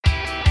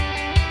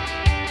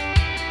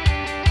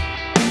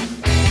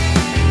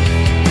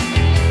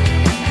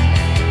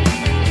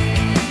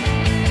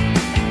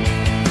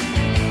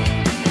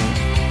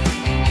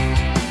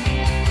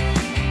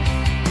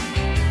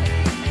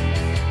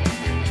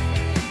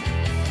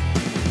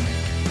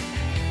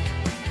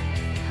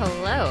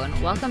Hello,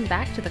 and welcome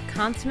back to the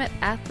Consummate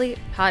Athlete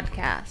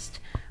Podcast.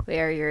 We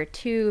are your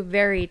two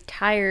very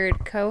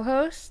tired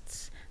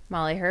co-hosts,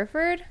 Molly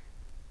Herford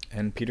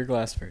and Peter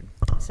Glassford.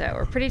 So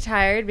we're pretty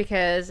tired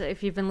because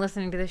if you've been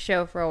listening to the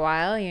show for a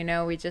while, you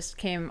know we just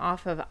came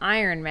off of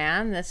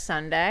Ironman this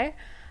Sunday.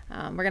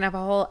 We're going to have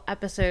a whole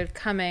episode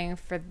coming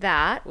for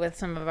that with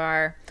some of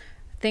our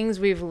things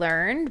we've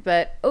learned.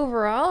 But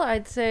overall,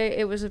 I'd say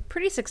it was a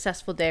pretty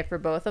successful day for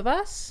both of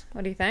us.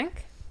 What do you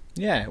think?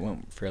 Yeah, it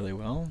went fairly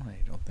well. I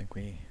don't think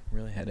we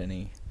really had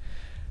any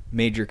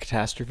major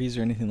catastrophes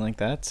or anything like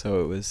that, so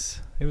it was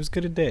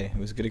good a day. It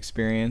was a good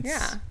experience.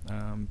 Yeah.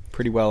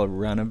 Pretty well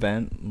run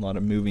event, a lot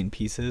of moving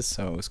pieces,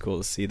 so it was cool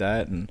to see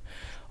that and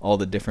all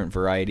the different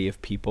variety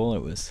of people.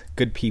 It was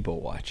good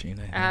people watching,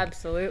 I think.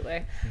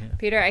 Absolutely. Yeah.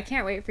 Peter, I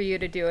can't wait for you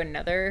to do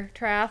another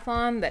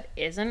triathlon that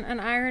isn't an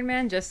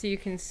Ironman, just so you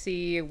can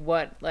see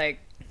what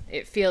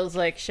it feels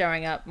like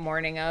showing up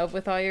morning of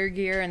with all your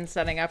gear and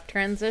setting up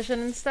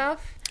transition and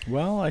stuff.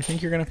 Well, I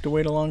think you're going to have to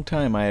wait a long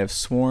time. I have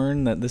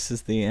sworn that this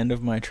is the end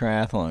of my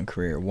triathlon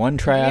career. One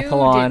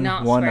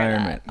triathlon, one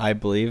Ironman. I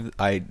believe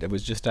I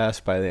was just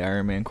asked by the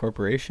Ironman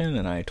Corporation,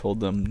 and I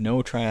told them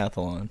no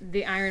triathlon.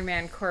 The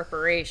Ironman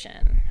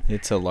Corporation.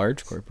 It's a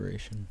large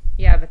corporation.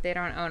 Yeah, but they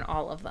don't own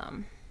all of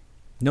them.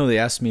 No, they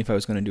asked me if I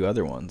was going to do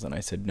other ones, and I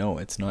said, no,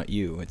 it's not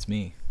you, it's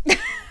me.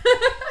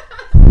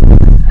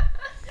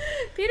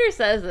 Peter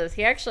says this.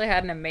 He actually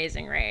had an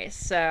amazing race,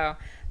 so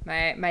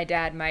my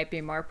dad might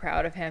be more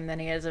proud of him than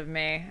he is of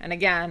me. And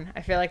again,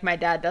 I feel like my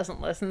dad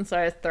doesn't listen, so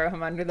I just throw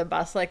him under the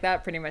bus like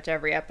that pretty much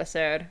every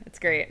episode. It's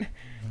great.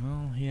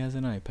 Well, he has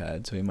an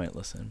iPad, so he might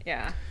listen.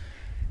 Yeah.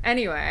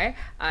 Anyway,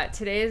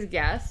 today's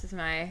guest is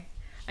I'm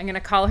going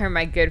to call her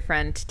my good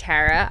friend,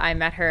 Tara. I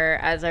met her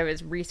as I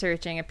was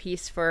researching a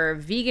piece for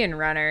vegan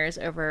runners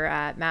over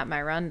at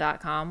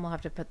mapmyrun.com. We'll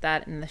have to put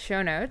that in the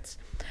show notes.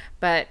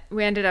 But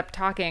we ended up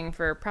talking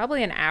for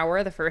probably an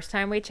hour the first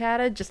time we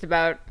chatted, just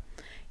about,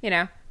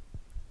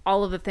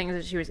 all of the things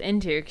that she was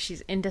into, 'cause she's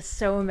into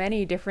so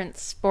many different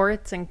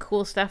sports and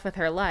cool stuff with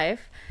her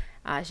life.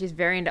 She's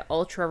very into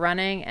ultra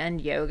running and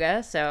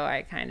yoga, so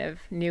I kind of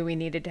knew we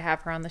needed to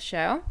have her on the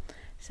show.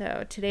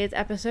 So today's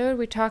episode,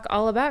 we talk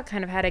all about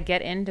kind of how to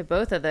get into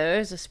both of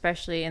those,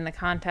 especially in the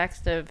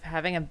context of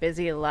having a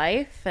busy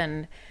life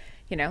and,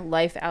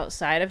 life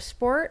outside of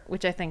sport,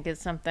 which I think is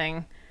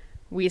something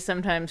we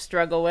sometimes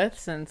struggle with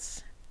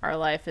since our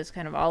life is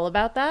kind of all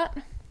about that.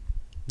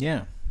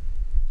 Yeah.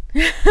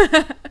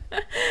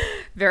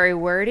 Very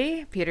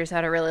wordy. Peter's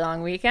had a really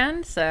long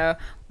weekend, so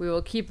we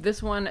will keep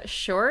this one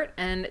short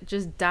and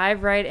just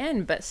dive right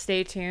in. But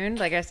stay tuned,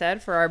 like I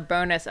said, for our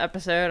bonus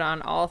episode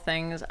on all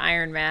things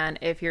Ironman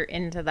if you're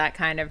into that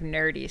kind of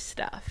nerdy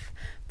stuff.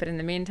 But in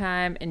the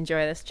meantime,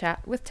 enjoy this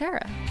chat with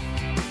Tara.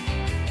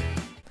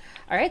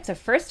 All right, so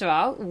first of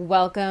all,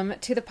 welcome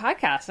to the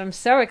podcast. I'm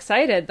so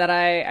excited that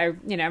I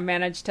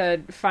managed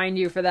to find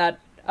you for that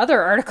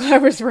other article I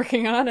was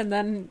working on, and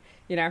then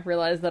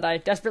realized that I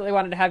desperately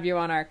wanted to have you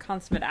on our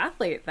Consummate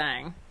Athlete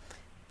thing.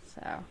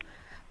 So,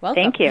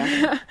 welcome. Thank you.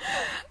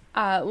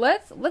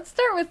 Let's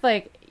start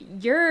with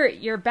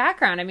your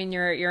background. I mean,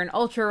 you're an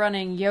ultra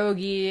running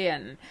yogi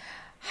and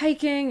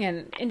hiking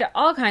and into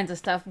all kinds of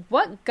stuff.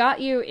 What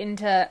got you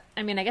into,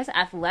 I guess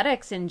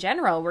athletics in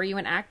general? Were you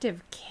an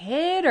active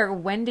kid, or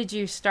when did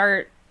you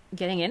start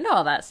getting into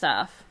all that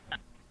stuff?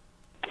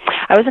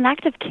 I was an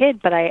active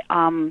kid, but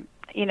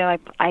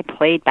I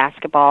played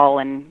basketball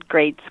in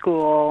grade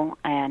school,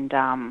 and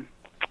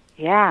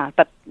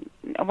but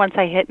once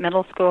I hit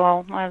middle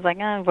school, I was like,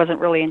 I wasn't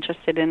really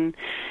interested in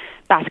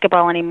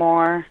basketball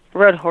anymore.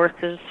 Rode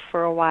horses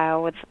for a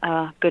while with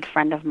a good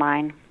friend of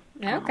mine.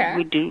 Okay.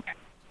 We do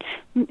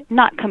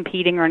not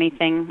competing or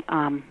anything.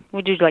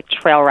 We do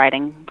trail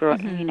riding.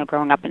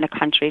 Growing up in the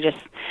country,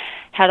 just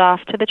head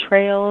off to the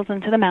trails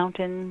and to the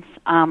mountains.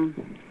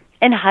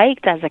 And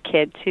hiked as a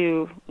kid,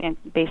 too, and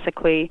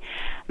basically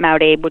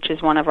Mount Abe, which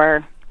is one of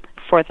our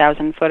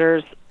 4,000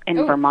 footers in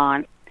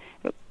Vermont.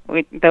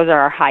 Those are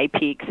our high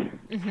peaks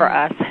for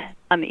us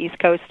on the East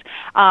Coast.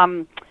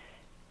 It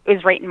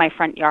was right in my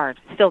front yard,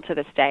 still to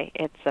this day.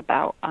 It's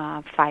about 3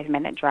 to 5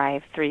 minute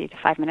drive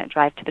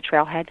to the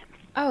trailhead.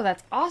 Oh,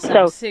 that's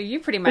awesome. So you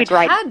pretty much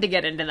had to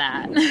get into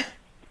that.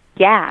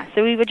 Yeah,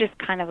 so we would just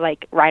kind of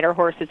ride our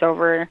horses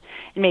over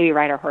and maybe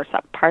ride our horse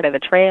up part of the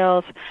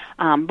trails.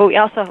 But we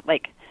also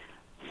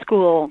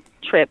school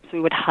trips, we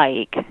would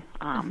hike.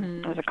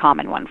 It was a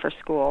common one for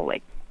school,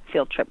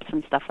 field trips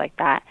and stuff like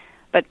that.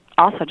 But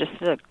also just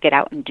to get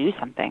out and do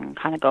something,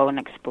 kind of go and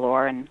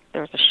explore. And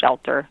there was a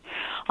shelter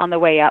on the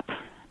way up,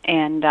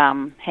 and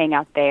hang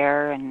out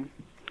there. And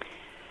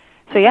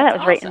so that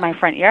was right in my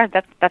front yard.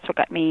 That's what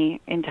got me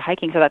into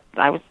hiking. So that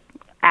I was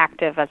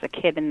active as a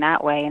kid in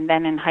that way. And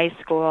then in high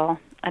school,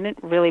 I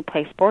didn't really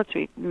play sports.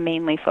 We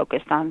mainly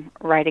focused on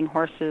riding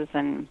horses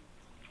and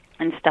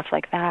stuff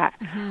like that.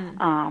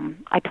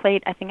 I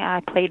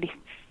played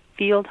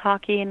field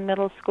hockey in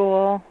middle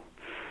school.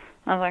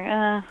 I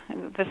was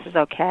like, this is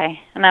okay.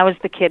 And I was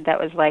the kid that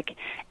was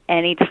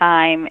any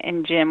time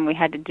in gym we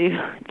had to do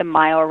the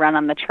mile run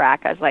on the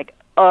track, I was like,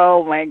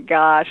 oh my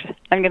gosh,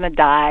 I'm going to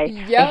die.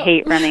 Yep. I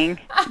hate running.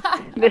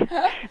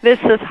 This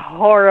is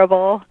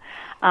horrible.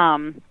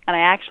 And I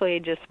actually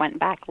just went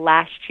back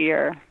last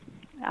year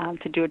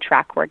to do a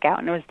track workout,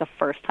 and it was the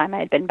first time I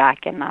had been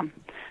back in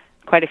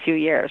quite a few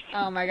years.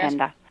 Oh my gosh.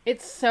 And,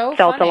 it's so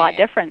felt funny. a lot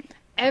different.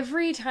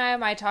 Every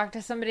time I talk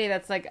to somebody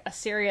that's like a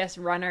serious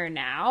runner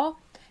now,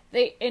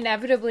 they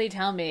inevitably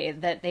tell me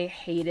that they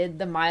hated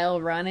the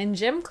mile run in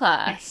gym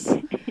class.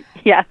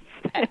 Yes.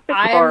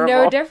 I am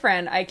no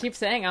different. I keep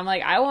saying, I'm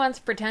like, I once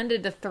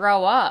pretended to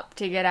throw up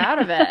to get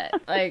out of it.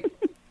 Like,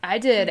 I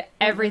did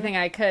everything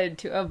I could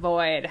to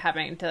avoid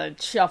having to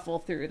shuffle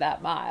through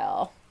that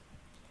mile.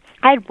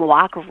 I'd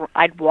walk,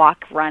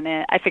 run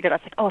it. I figured I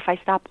was like, oh, if I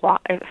stop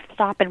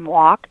and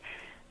walk,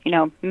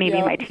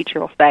 maybe my teacher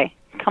will say,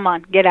 come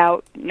on, get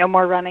out. No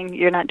more running.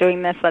 You're not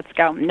doing this. Let's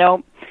go.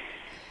 Nope.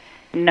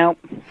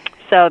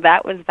 So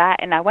that was that.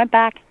 And I went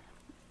back.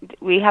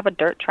 We have a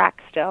dirt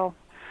track still.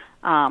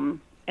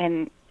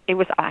 And it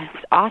was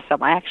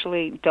awesome. I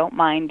actually don't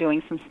mind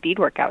doing some speed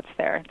workouts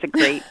there. It's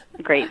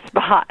a great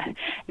spot.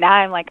 Now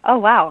I'm like, oh,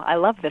 wow, I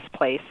love this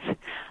place.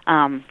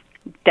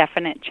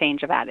 Definite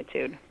change of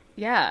attitude.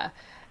 Yeah.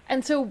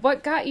 And so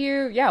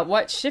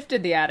what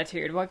shifted the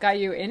attitude? What got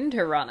you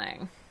into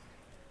running?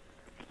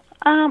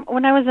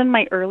 When I was in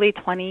my early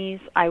 20s,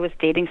 I was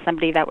dating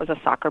somebody that was a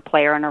soccer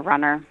player and a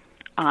runner.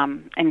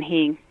 And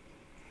he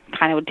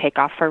kind of would take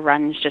off for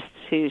runs just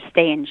to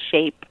stay in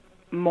shape,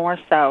 more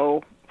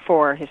so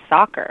for his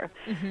soccer.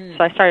 Mm-hmm.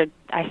 So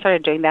I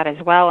started doing that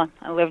as well.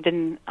 I lived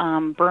in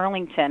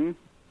Burlington,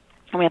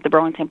 and we have the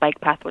Burlington Bike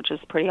Path, which is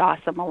pretty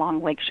awesome,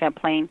 along Lake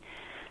Champlain.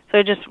 So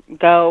I just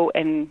go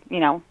and,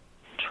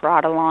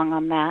 trot along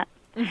on that.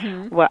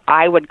 Mm-hmm. What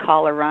I would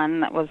call a run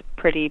that was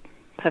pretty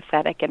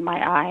pathetic in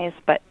my eyes,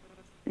 but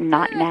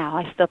not now.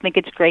 I still think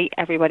it's great.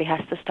 Everybody has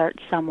to start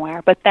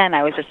somewhere. But then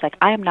I was just like,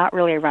 I am not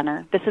really a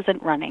runner. This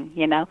isn't running,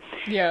 Yeah.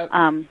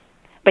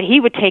 But he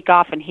would take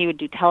off and he would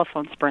do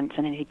telephone sprints,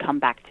 and then he'd come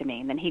back to me,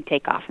 and then he'd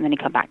take off and then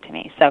he'd come back to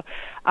me. So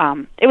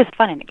it was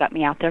fun, and it got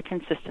me out there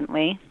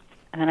consistently.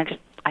 And then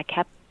I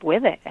kept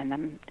with it, and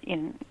then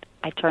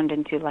I turned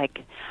into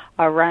like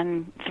a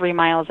run 3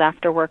 miles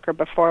after work or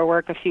before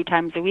work a few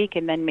times a week,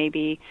 and then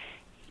maybe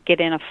get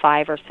in a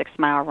 5 or 6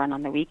 mile run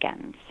on the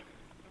weekends.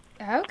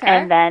 Okay.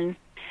 And then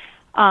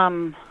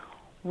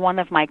one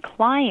of my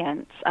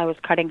clients, I was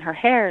cutting her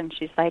hair, and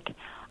she's like,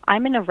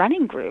 I'm in a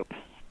running group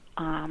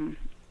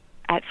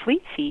at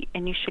Fleet Feet,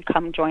 and you should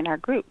come join our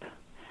group.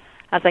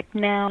 I was like,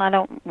 no, I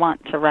don't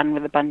want to run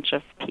with a bunch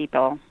of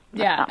people.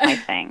 That's not my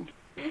thing.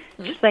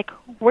 She's like,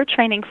 we're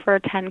training for a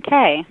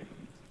 10K.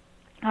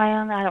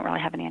 I don't really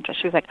have any interest.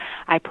 She was like,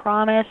 I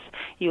promise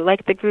you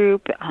like the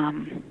group.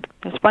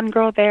 There's one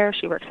girl there.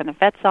 She works in a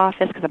vet's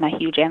office because I'm a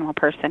huge animal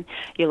person.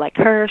 You like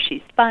her.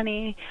 She's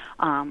funny.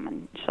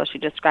 And so she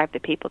described the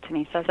people to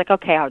me. So I was like,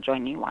 okay, I'll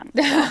join you one.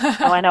 So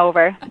I went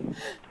over.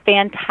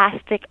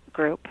 Fantastic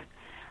group.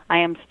 I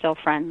am still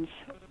friends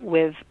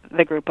with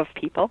the group of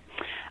people.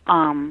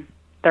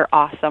 They're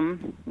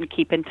awesome. We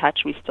keep in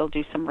touch. We still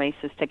do some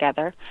races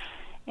together.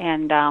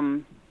 And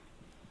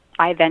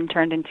I then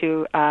turned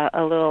into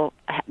a little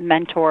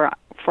mentor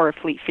for a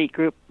Fleet Feet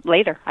group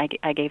later.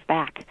 I gave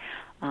back.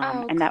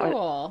 And that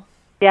cool.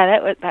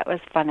 That was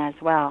fun as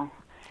well.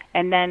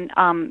 And then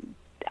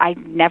I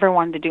never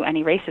wanted to do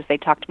any races. They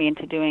talked me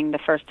into doing the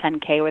first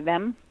 10K with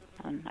them.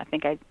 I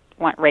think I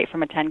went right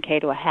from a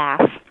 10K to a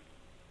half.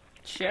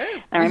 Sure.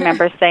 I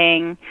remember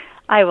saying,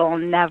 I will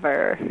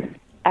never,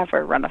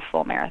 ever run a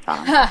full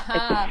marathon.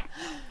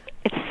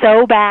 It's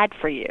so bad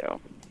for you.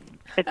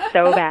 It's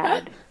so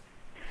bad.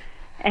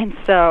 And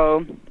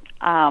so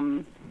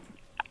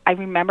I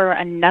remember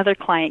another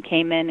client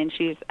came in, and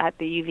she was at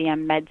the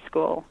UVM med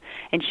school,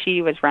 and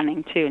she was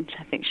running too, and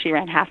I think she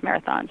ran half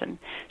marathons. And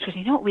she goes,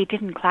 you know what we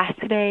did in class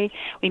today?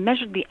 We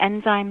measured the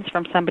enzymes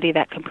from somebody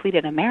that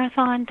completed a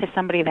marathon to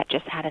somebody that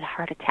just had a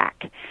heart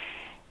attack.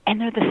 And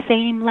they're the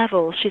same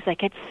level. She's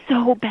like, it's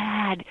so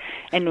bad.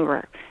 And we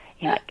were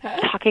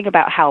talking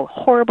about how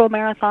horrible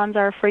marathons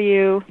are for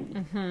you.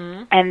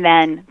 Mm-hmm. And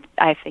then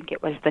I think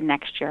it was the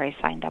next year I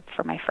signed up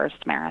for my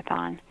first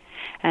marathon.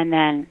 And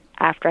then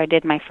after I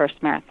did my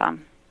first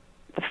marathon,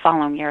 the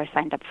following year I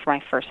signed up for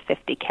my first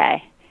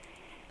 50K.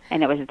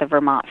 And it was the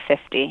Vermont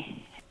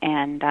 50.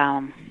 And,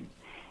 and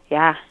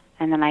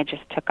then I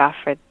just took off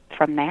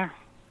from there.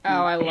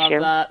 Oh, I love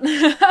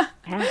that.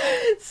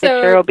 So,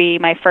 this year will be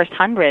my first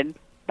 100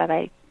 that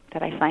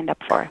I signed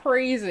up for.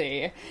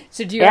 Crazy.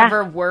 So do you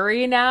ever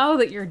worry now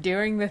that you're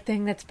doing the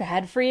thing that's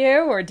bad for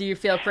you, or do you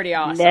feel pretty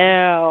awesome?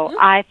 No,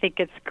 I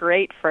think it's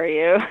great for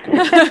you.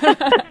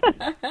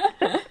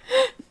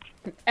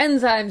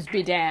 Enzymes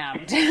be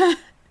damned.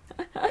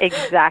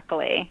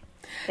 Exactly.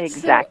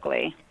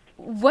 So,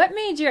 what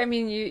made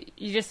you,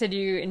 you just said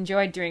you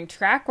enjoyed doing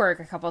track work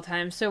a couple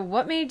times, so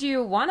what made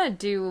you want to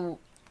do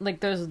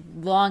like those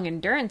long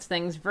endurance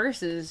things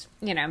versus,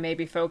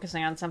 maybe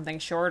focusing on something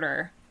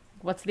shorter?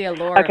 What's the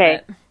allure of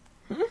it?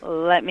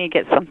 Let me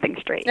get something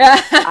straight.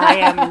 I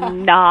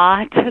am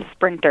not a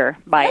sprinter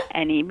by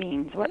any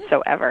means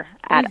whatsoever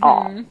at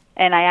all.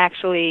 And I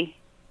actually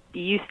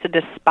used to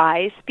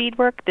despise speed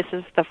work, this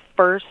is the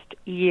first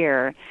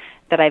year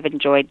that I've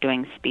enjoyed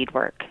doing speed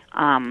work.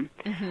 And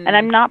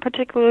I'm not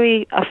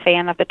particularly a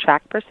fan of the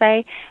track per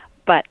se,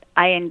 but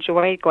I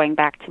enjoy going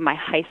back to my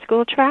high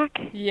school track.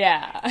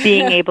 Yeah.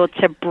 Being able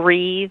to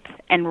breathe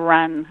and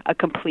run a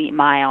complete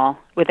mile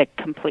with a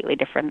completely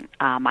different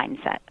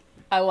mindset.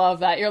 I love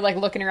that. You're like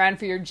looking around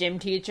for your gym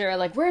teacher,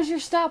 like, where's your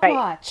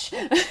stopwatch?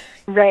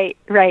 Right.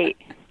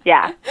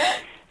 Yeah.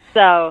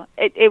 So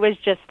it was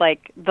just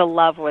like the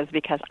love was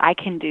because I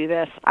can do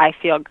this. I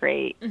feel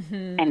great,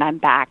 and I'm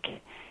back,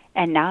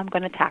 and now I'm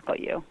going to tackle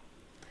you.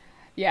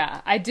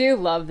 Yeah, I do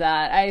love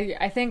that.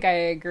 I think I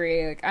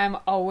agree. Like, I'm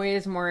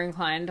always more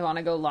inclined to want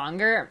to go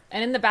longer.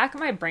 And in the back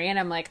of my brain,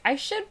 I'm like, I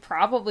should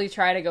probably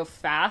try to go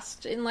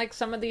fast in like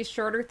some of these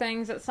shorter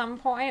things at some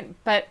point.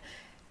 But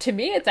to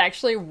me, it's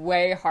actually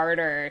way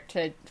harder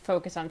to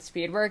focus on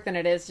speed work than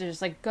it is to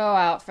just like go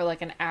out for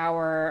like an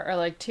hour or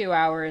like 2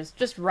 hours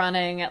just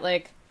running at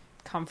like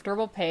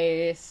comfortable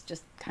pace,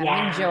 just kind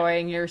of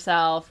enjoying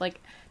yourself. Like,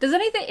 is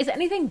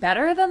anything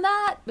better than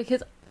that?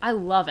 Because I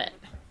love it.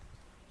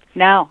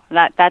 No,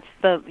 that's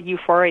the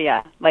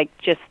euphoria. Like,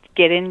 just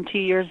get into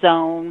your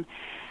zone,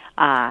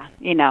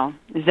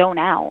 zone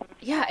out.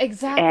 Yeah,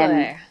 exactly.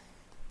 And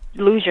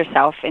lose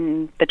yourself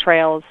in the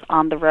trails,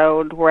 on the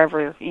road,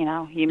 wherever,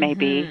 you may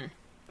be.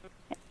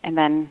 And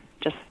then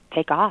just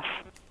take off.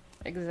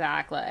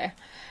 Exactly.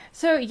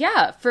 So,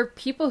 yeah, for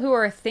people who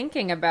are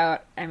thinking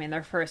about,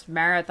 their first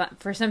marathon,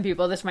 for some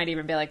people, this might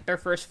even be like their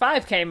first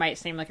 5K might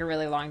seem like a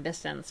really long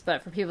distance,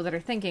 but for people that are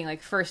thinking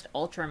like first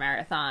ultra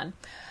marathon,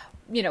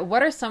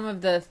 what are some of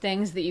the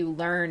things that you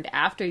learned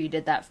after you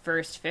did that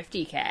first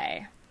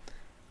 50K?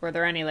 Were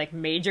there any like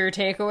major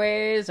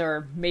takeaways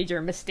or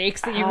major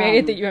mistakes that you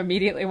made that you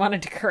immediately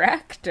wanted to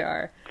correct?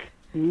 Or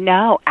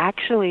no,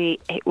 actually,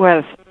 it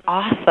was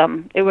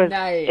awesome. It was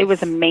nice. It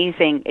was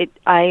amazing.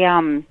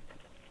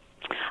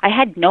 I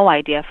had no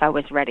idea if I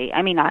was ready.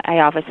 I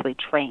obviously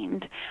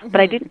trained,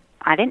 but I didn't.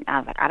 I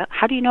was like,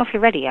 how do you know if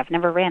you're ready? I've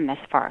never ran this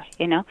far,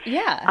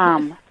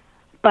 Yeah.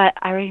 But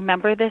I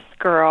remember this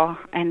girl,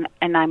 and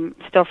I'm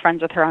still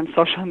friends with her on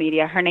social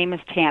media. Her name is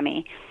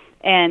Tammy,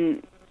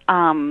 and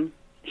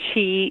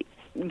she's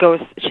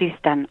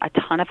done a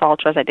ton of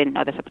ultras. I didn't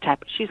know this at the time.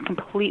 But she's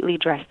completely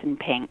dressed in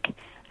pink.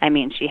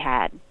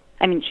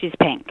 She's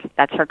pink.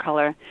 That's her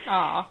color.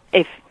 Aww.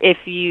 If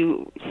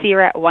you see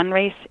her at one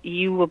race,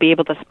 you will be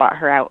able to spot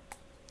her out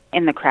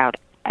in the crowd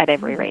at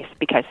every race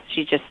because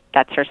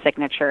that's her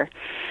signature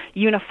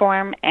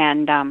uniform.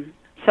 And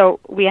so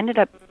we ended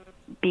up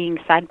being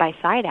side by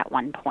side at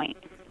one point.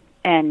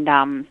 And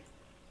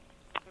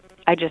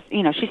I just,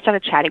 she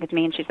started chatting with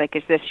me, and she's like,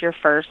 is this your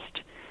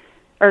first?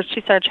 Or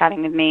she started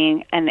chatting with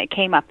me, and it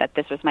came up that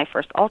this was my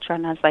first ultra,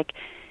 and I was like,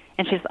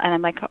 and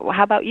I'm like, well,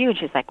 how about you? And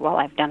she's like, well,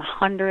 I've done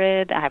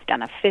 100, I've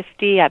done a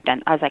 50, I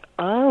was like,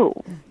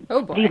 oh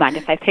boy. Do you mind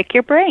if I pick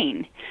your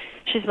brain?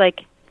 She's like,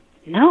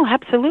 no,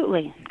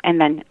 absolutely. And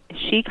then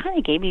she kind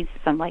of gave me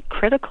some like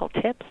critical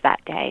tips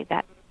that day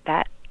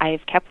that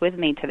I've kept with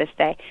me to this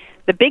day.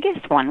 The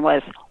biggest one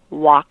was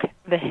walk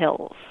the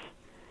hills.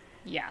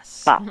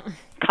 Yes. Well,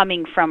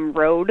 coming from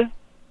road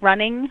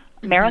running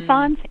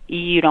marathons,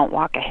 you don't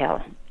walk a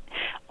hill.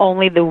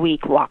 Only the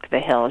weak walk the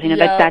hills.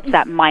 That's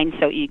that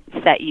mindset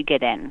you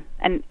get in.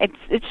 And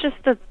it's just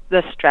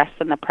the stress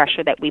and the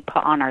pressure that we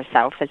put on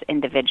ourselves as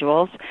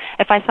individuals.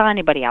 If I saw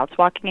anybody else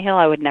walking a hill,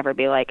 I would never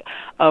be like,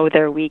 oh,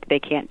 they're weak, they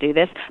can't do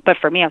this. But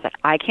for me, I was like,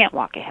 I can't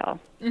walk a hill.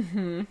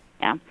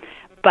 Yeah.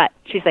 But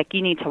she's like,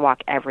 you need to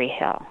walk every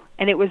hill.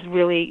 And it was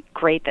really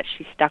great that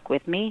she stuck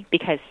with me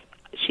because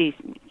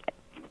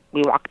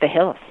we walked the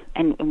hills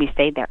and we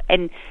stayed there.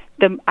 And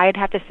I'd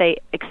have to say,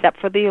 except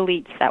for the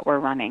elites that were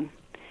running,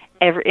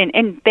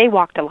 and they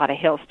walked a lot of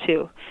hills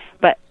too,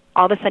 but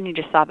all of a sudden you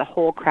just saw the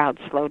whole crowd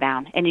slow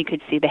down, and you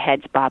could see the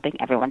heads bobbing.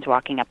 Everyone's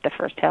walking up the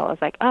first hill. I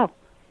was like, oh,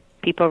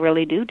 people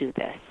really do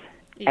this.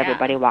 Yeah.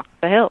 Everybody walks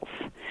the hills.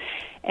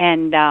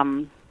 And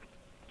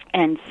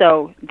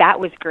so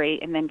that was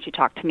great. And then she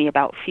talked to me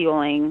about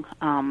fueling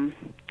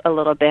a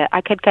little bit.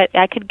 I could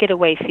get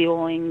away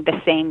fueling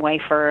the same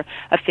way for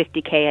a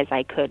 50K as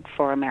I could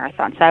for a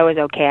marathon. So I was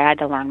okay. I had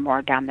to learn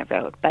more down the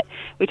road. But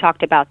we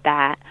talked about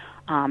that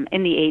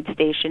in the aid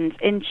stations,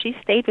 and she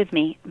stayed with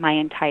me my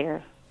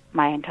entire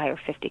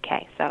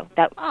 50K. So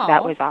that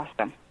was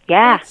awesome.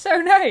 Yeah, that's so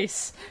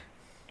nice.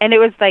 And it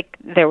was like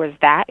there was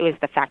that. It was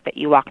the fact that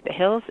you walk the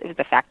hills. It was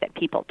the fact that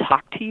people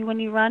talk to you when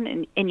you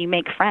run, and you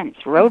make friends.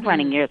 Road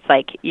running, it's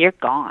like you're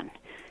gone.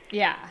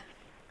 Yeah.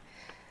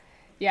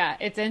 Yeah,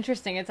 it's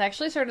interesting. It's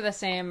actually sort of the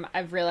same,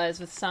 I've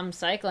realized, with some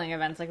cycling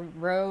events, like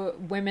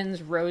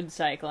women's road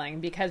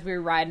cycling, because we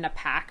ride in a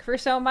pack for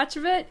so much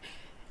of it.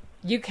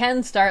 You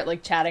can start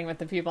like chatting with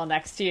the people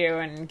next to you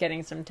and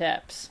getting some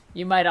tips.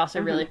 You might also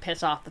really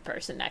piss off the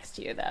person next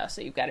to you, though,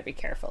 so you've got to be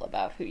careful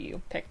about who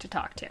you pick to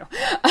talk to.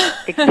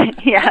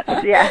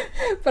 Yeah.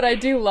 But I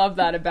do love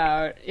that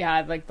about,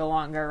 like the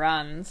longer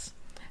runs.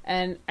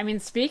 And,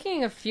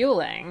 speaking of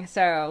fueling,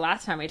 so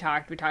last time we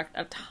talked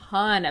a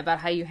ton about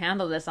how you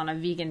handle this on a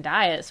vegan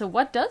diet. So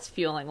what does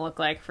fueling look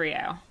like for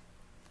you?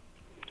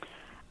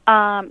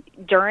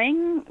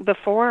 During,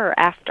 before, or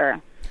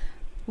after?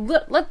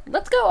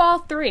 Let's go all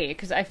three,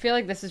 because I feel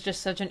like this is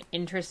just such an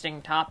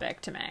interesting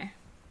topic to me.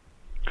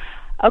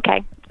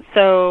 Okay.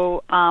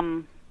 So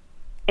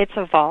it's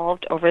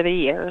evolved over the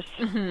years.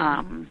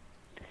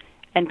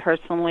 And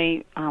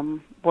personally,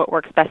 what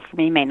works best for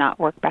me may not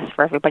work best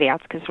for everybody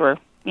else because we're,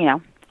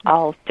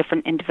 all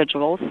different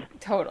individuals.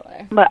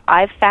 Totally. But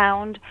I've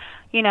found,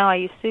 I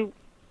used to,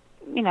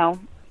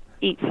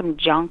 eat some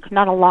junk,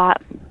 not a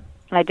lot.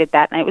 And I did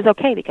that, and it was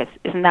okay because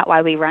isn't that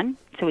why we run?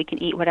 So we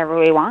can eat whatever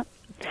we want.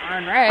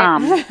 Darn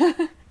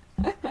right.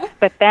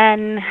 But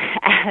then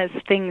as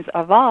things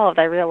evolved,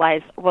 I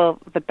realized, well,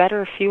 the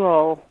better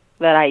fuel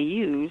that I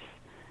use,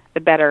 the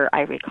better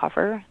I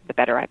recover, the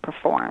better I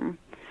perform,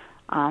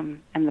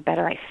 and the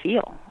better I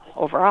feel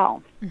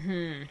overall.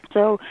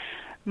 So,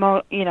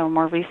 more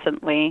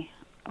recently,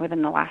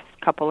 within the last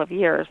couple of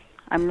years,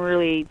 I'm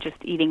really just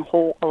eating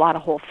a lot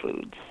of whole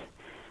foods.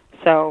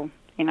 So,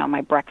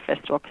 my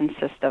breakfast will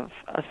consist of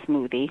a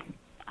smoothie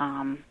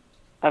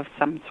of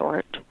some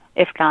sort.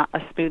 If not a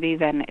smoothie,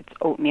 then it's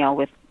oatmeal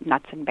with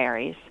nuts and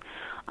berries.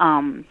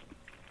 And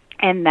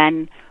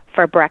then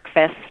for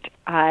breakfast,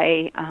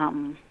 I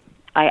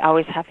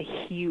always have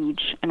a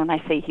huge, and when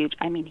I say huge,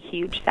 I mean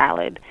huge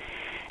salad.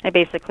 And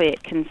basically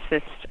it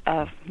consists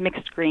of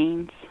mixed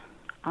greens,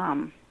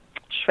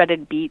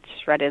 shredded beets,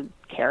 shredded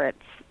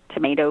carrots,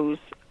 tomatoes,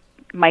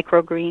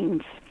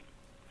 microgreens.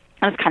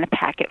 I just kind of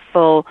pack it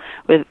full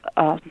with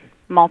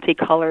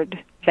multicolored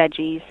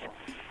veggies.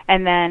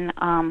 And then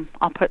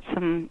I'll put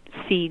some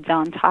seeds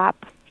on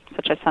top,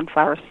 such as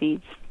sunflower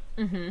seeds.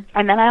 And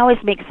then I always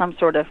make some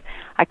sort of,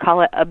 I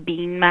call it a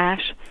bean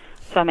mash.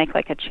 So I make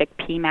like a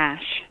chickpea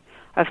mash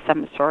of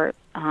some sort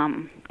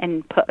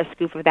and put a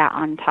scoop of that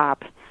on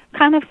top.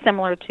 Kind of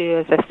similar to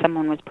as if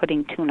someone was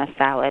putting tuna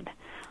salad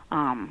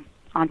on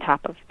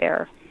top of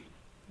their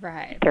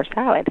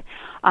salad.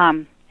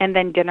 And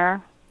then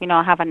dinner,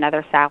 I'll have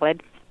another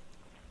salad.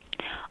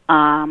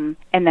 And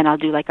then I'll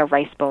do like a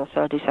rice bowl.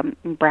 So I'll do some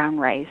brown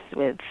rice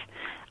with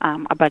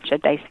a bunch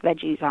of diced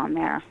veggies on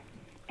there.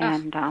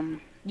 And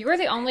you are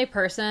the only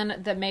person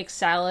that makes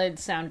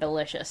salads sound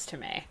delicious to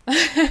me.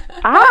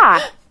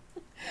 I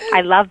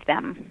love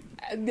them.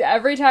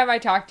 Every time I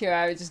talk to you,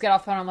 I would just get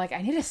off the phone. I'm like,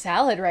 I need a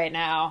salad right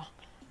now.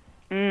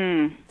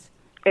 It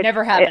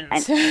never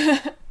happens.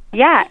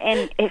 Yeah,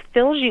 and it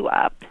fills you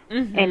up,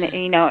 and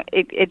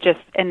it just,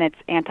 and it's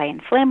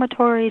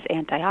anti-inflammatories,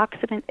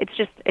 antioxidant.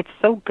 It's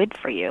so good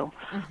for you.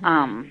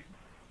 And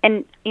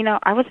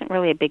I wasn't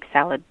really a big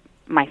salad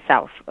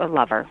myself, a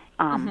lover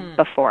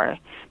before,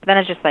 but then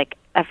I was just like,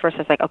 at first I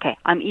was like, okay,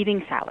 I'm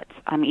eating salads.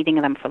 I'm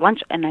eating them for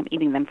lunch and I'm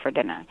eating them for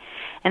dinner.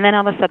 And then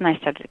all of a sudden I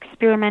started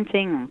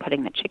experimenting and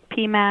putting the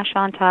chickpea mash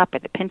on top or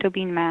the pinto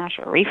bean mash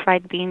or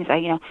refried beans.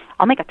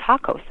 I'll make a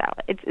taco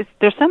salad.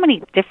 There's so many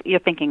different, you're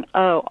thinking,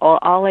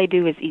 all I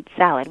do is eat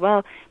salad.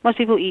 Well, most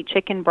people eat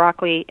chicken,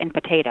 broccoli, and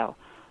potato.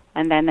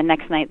 And then the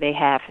next night they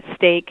have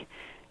steak,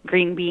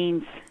 green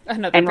beans,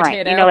 another and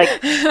potato. Right.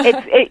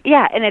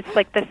 And it's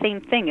like the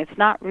same thing. It's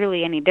not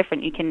really any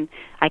different.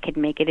 I could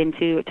make it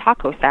into a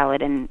taco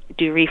salad and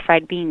do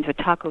refried beans with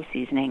taco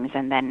seasonings,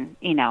 and then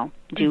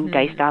do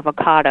diced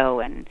avocado,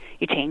 and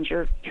you change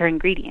your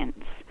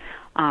ingredients.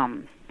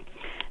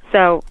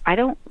 So I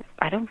don't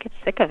get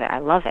sick of it. I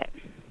love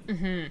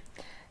it.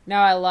 No,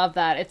 I love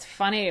that. It's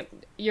funny.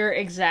 You're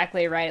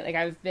exactly right. Like,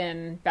 I've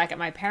been back at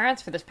my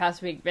parents' for this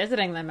past week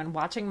visiting them and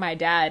watching my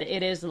dad.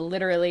 It is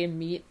literally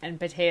meat and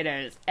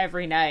potatoes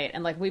every night.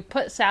 And, like, we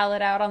put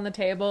salad out on the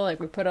table. Like,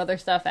 we put other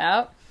stuff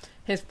out.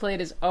 His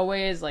plate is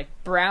always, like,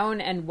 brown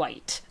and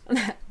white.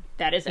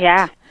 That is it.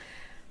 Yeah.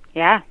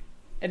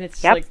 And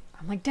it's like,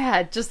 I'm like,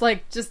 Dad, just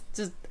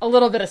a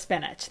little bit of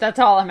spinach. That's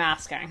all I'm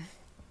asking.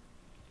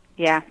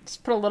 Yeah.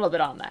 Just put a little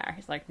bit on there.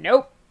 He's like,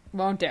 nope,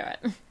 won't do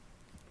it.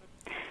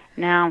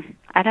 No,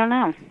 I don't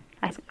know.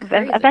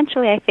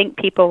 Eventually, I think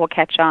people will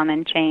catch on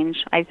and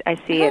change. I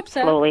see it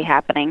slowly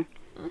happening.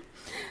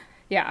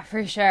 Yeah,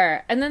 for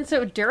sure. And then,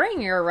 so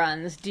during your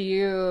runs, do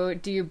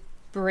you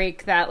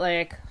break that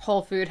like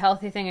whole food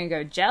healthy thing and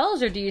go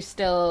gels, or do you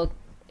still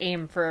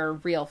aim for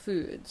real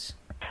foods?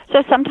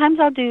 So sometimes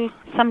I'll do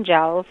some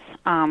gels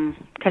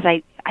because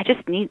I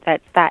just need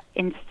that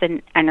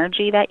instant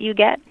energy that you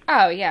get.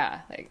 Oh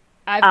yeah, like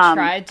I've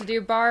tried to do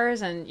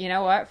bars, and you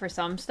know what? For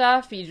some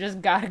stuff, you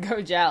just gotta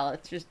go gel.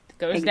 It just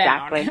goes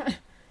down.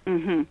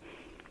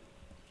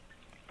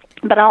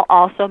 But I'll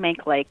also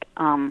make like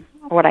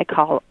what I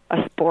call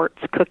a sports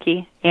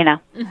cookie.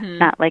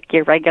 Not like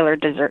your regular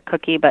dessert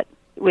cookie, but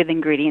with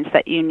ingredients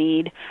that you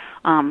need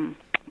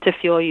to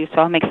fuel you.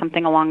 So I'll make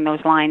something along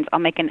those lines. I'll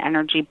make an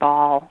energy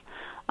ball.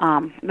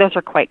 Those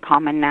are quite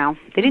common now.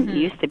 They didn't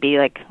used to be.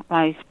 Like when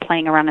I was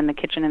playing around in the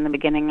kitchen in the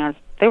beginning,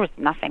 there was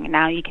nothing. And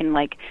now you can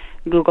like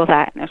Google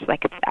that, and there's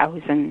like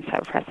thousands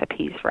of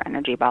recipes for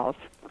energy balls.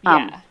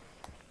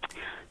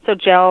 So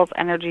gels,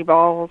 energy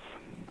balls,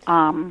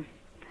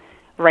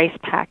 rice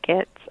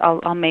packets.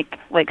 I'll make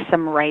like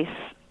some rice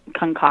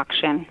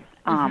concoction,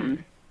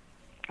 and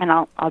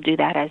I'll do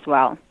that as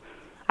well.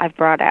 I've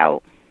brought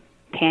out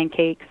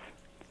pancakes,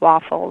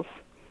 waffles,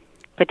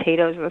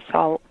 potatoes with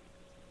salt.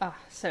 Oh,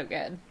 so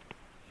good.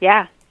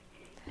 Yeah.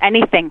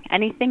 Anything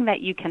that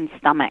you can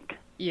stomach.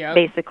 Yep.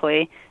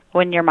 Basically,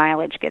 when your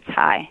mileage gets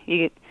high.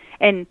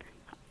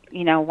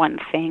 One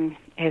thing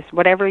is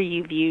whatever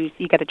you've used,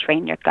 you got to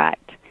train your gut.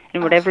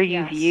 And whatever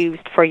you've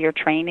used for your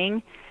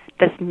training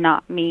does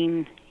not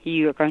mean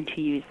you're going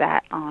to use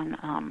that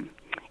on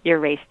your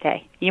race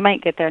day. You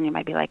might get there and you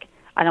might be like,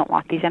 I don't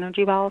want these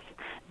energy balls.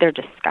 They're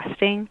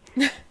disgusting.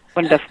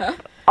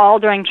 All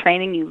during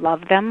training, you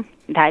love them.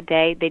 That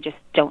day, they just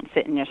don't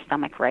sit in your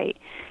stomach right.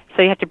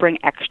 So you have to bring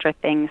extra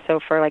things. So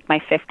for like my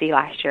 50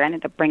 last year, I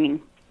ended up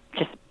bringing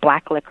just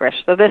black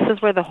licorice. So this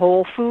is where the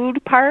whole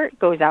food part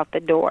goes out the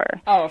door.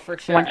 Oh, for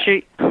sure.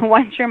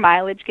 Once your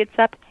mileage gets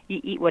up,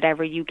 you eat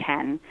whatever you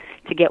can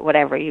to get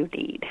whatever you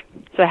need.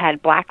 So I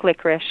had black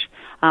licorice.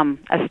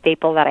 A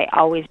staple that I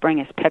always bring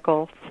is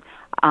pickles.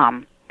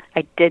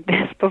 I did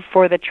this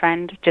before the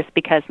trend just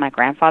because my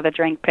grandfather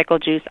drank pickle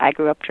juice. I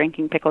grew up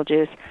drinking pickle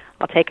juice.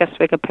 I'll take a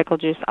swig of pickle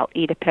juice. I'll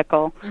eat a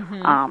pickle.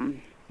 Mm-hmm.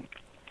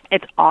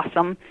 It's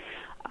awesome.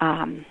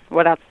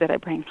 What else did I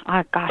bring?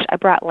 Oh, gosh, I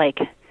brought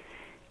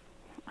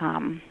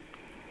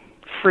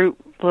fruit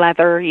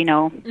leather,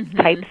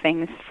 type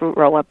things, fruit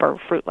roll-up or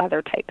fruit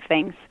leather type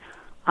things.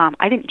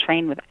 I didn't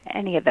train with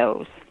any of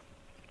those.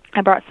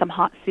 I brought some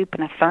hot soup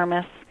in a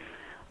thermos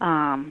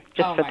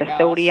just for the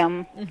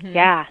sodium. Mm-hmm.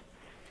 Yeah,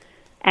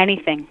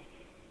 anything.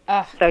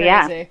 Oh, so, crazy.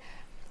 yeah.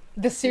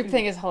 The soup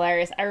thing is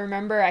hilarious. I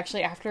remember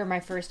actually after my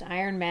first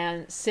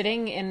Ironman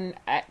sitting in,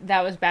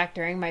 that was back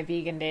during my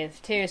vegan days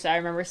too, so I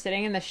remember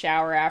sitting in the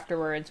shower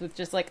afterwards with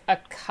just like a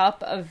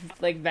cup of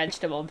like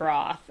vegetable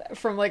broth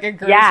from like a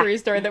grocery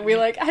store that we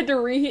like had to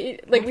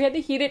reheat, like we had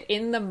to heat it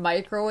in the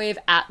microwave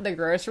at the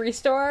grocery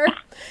store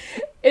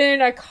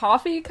in a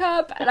coffee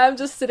cup, and I'm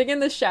just sitting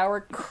in the shower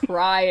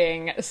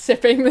crying,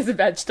 sipping this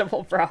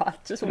vegetable broth.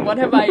 Just what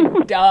have I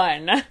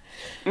done?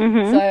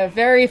 Mm-hmm. So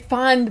very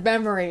fond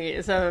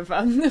memories of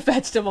the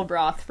vegetable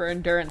broth for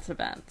endurance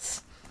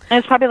events. And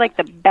it's probably like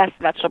the best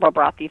vegetable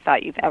broth you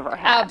thought you've ever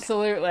had.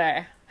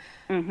 Absolutely.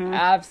 Mm-hmm.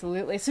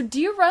 Absolutely. So do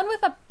you run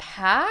with a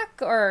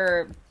pack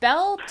or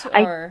belt?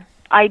 Or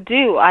I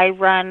do. I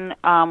run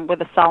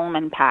with a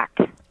Solomon pack.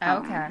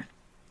 Okay.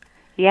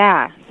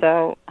 Yeah,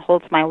 so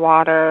holds my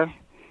water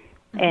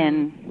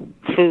and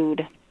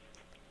food.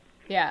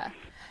 Yeah.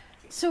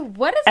 So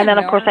what is And then,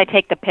 of course, I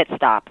take the pit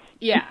stops.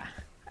 Yeah.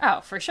 Oh,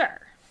 for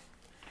sure.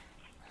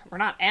 We're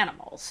not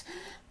animals.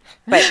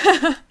 Right.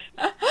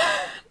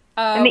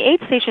 And the aid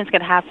station's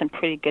going to have some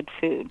pretty good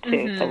food, too.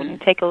 Mm-hmm. So when you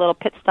take a little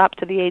pit stop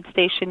to the aid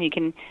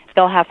station,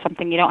 they'll have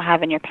something you don't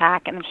have in your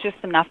pack, and it's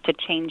just enough to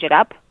change it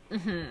up.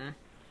 Mm-hmm.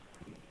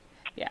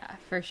 Yeah,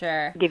 for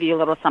sure. Give you a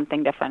little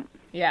something different.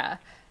 Yeah.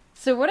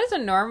 So what is a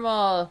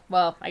normal,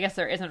 well, I guess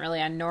there isn't really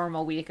a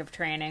normal week of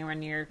training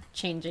when you're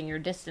changing your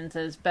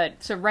distances,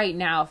 but so right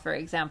now, for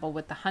example,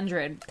 with the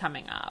 100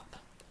 coming up,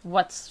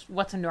 what's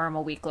a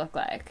normal week look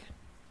like?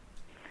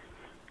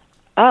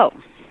 Oh,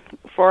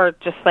 for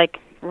just like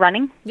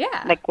running?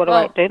 Yeah. Like what do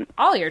I do?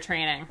 All your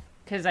training,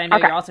 because I know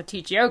you also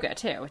teach yoga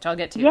too, which I'll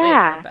get to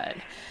later. But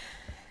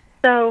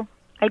so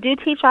I do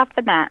teach off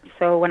the mat.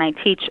 So when I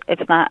teach,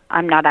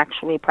 I'm not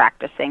actually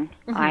practicing.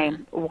 Mm-hmm.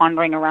 I'm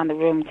wandering around the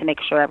room to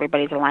make sure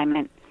everybody's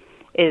alignment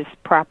is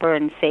proper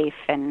and safe.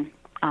 And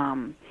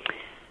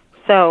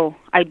so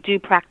I do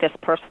practice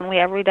personally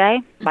every day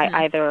by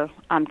either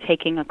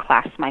taking a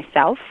class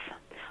myself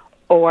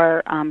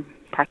or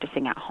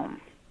practicing at home.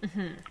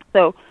 Mm-hmm.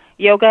 So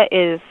yoga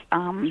is,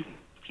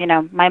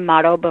 my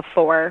motto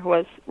before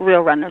was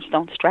real runners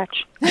don't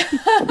stretch.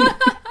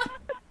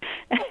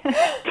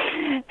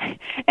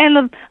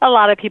 And a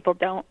lot of people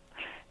don't.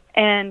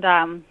 And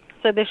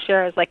so this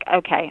year I was like,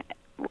 okay,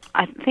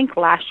 I think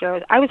last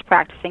year I was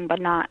practicing, but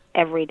not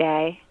every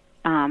day.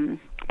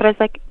 But I was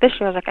like, this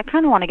year I was like, I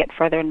kind of want to get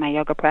further in my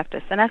yoga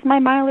practice. And as my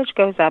mileage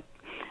goes up,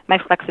 my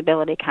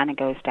flexibility kind of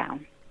goes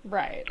down.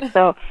 Right.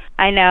 So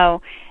I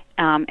know,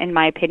 in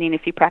my opinion,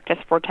 if you practice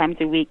 4 times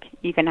a week,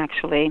 you can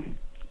actually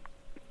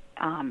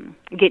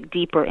get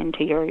deeper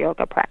into your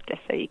yoga practice,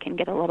 so you can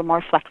get a little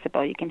more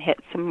flexible. You can hit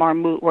some more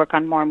work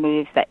on more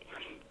moves that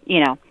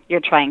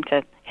you're trying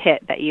to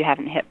hit that you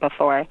haven't hit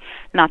before.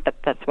 Not that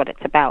that's what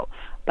it's about,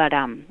 but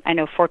I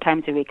know 4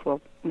 times a week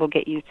will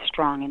get you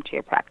strong into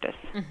your practice.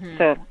 Mm-hmm.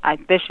 So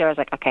this year I was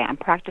like, okay, I'm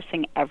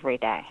practicing every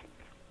day.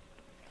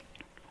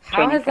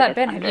 How has that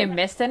been? Have you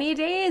missed any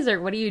days, or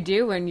what do you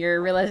do when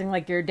you're realizing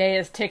like your day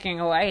is ticking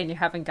away and you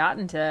haven't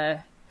gotten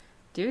to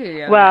do your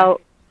yoga?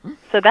 Well,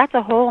 so that's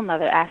a whole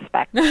nother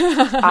aspect.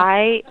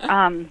 I,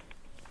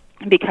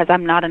 because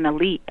I'm not an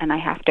elite and I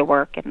have to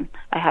work and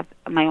I have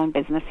my own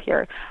business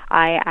here,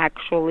 I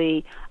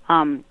actually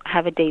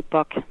have a date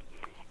book.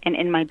 And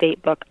in my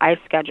date book, I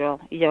schedule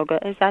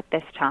yoga is at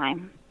this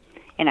time.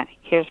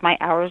 Here's my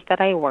hours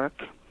that I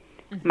work.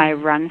 Mm-hmm. My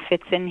run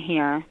fits in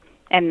here.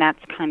 And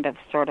that's kind of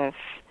sort of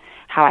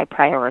how I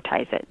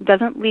prioritize it. It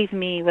doesn't leave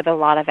me with a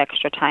lot of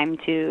extra time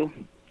to,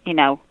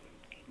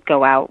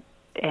 go out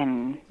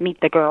and meet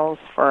the girls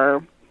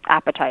for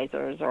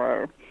appetizers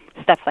or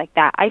stuff like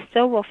that. I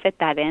still will fit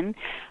that in,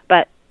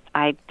 but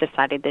I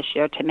decided this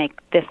year to make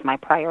this my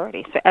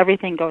priority. So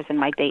everything goes in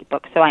my date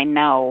book, so I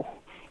know,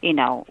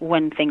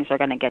 when things are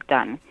going to get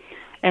done.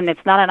 And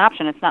it's not an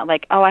option. It's not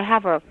like, oh, I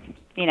have a,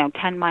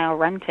 10-mile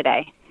run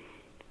today,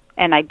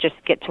 and I just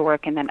get to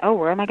work and then, oh,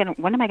 when am I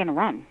going to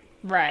run?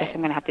 Right. Guess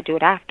I'm going to have to do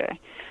it after.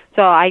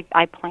 So I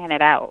plan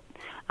it out.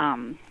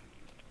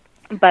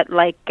 But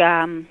like,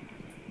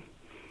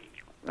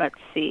 let's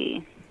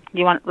see. Do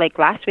you want, like,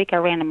 last week I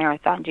ran a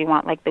marathon. Do you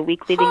want, like, the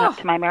week leading up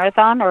to my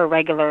marathon, or a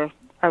regular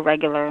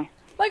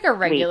like a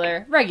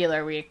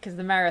regular week, because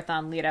the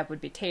marathon lead up would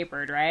be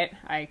tapered, right?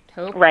 I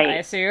hope. Right. I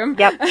assume.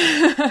 Yep.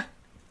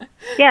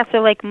 Yeah, so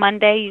like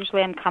Monday,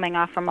 usually I'm coming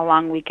off from a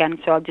long weekend,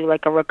 so I'll do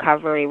like a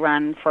recovery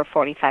run for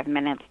 45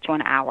 minutes to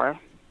an hour.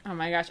 Oh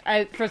my gosh.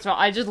 First of all,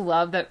 I just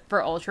love that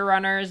for ultra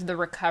runners, the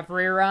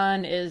recovery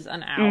run is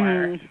an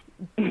hour.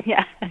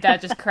 Yeah. That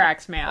just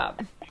cracks me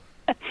up.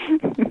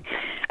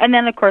 And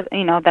then, of course,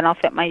 then I'll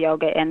fit my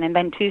yoga in. And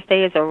then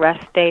Tuesday is a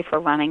rest day for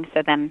running,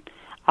 so then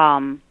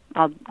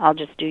I'll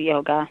just do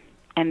yoga.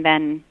 And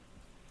then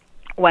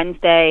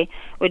Wednesday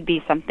would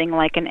be something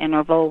like an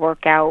interval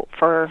workout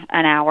for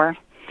an hour.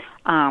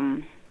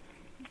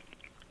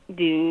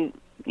 Do,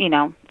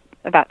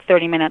 about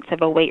 30 minutes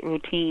of a weight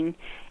routine,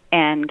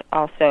 and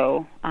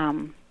also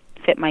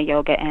fit my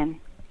yoga in.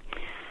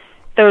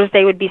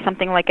 Thursday would be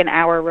something like an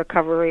hour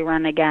recovery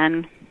run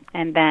again.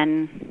 And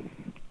then,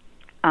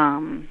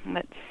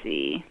 let's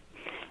see,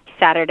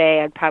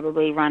 Saturday I'd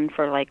probably run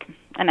for like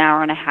an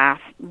hour and a half,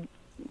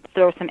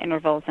 throw some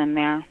intervals in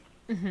there.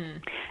 Mm-hmm.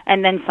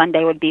 And then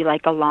Sunday would be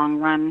like a long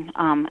run,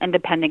 and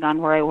depending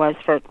on where I was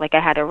I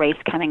had a race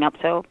coming up,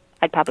 so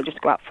I'd probably just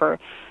go out for,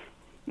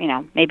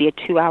 maybe a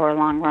 2-hour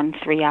long run,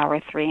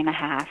 3-hour,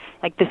 3.5.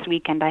 Like this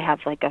weekend I have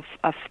like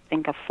I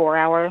think a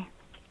 4-hour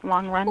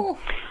long run. Ooh.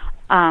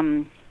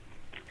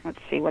 Let's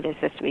see, what is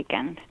this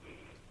weekend?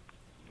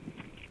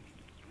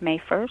 May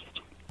 1st?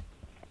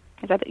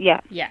 Is that it? Yeah.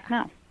 Yeah.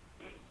 No.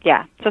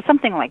 Yeah. So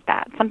something like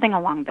that. Something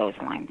along those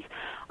lines.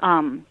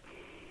 Oh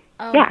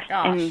my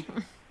gosh.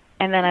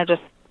 And then I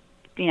just,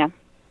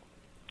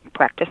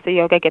 practice the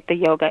yoga, get the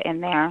yoga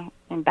in there,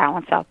 and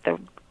balance out the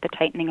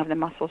tightening of the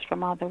muscles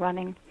from all the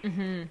running.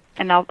 Mm-hmm.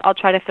 And I'll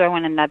try to throw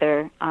in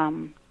another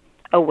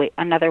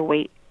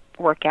weight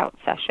workout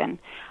session.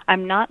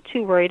 I'm not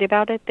too worried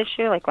about it this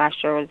year. Like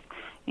last year was,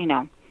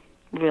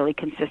 really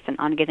consistent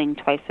on getting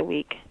twice a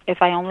week.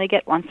 If I only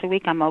get once a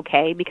week, I'm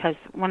okay, because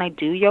when I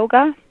do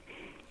yoga,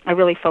 I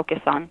really focus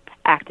on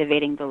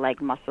activating the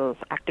leg muscles,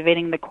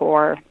 activating the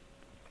core,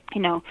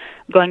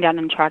 going down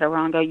in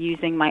chaturanga,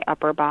 using my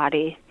upper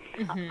body.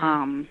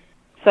 Mm-hmm.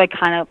 So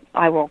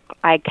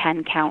I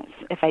can count,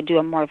 if I do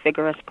a more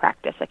vigorous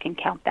practice, I can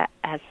count that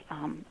as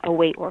a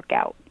weight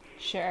workout.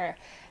 Sure.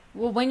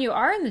 Well, when you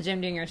are in the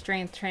gym doing your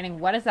strength training,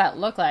 what does that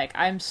look like?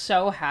 I'm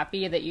so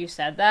happy that you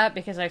said that,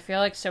 because I feel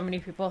like so many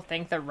people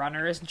think that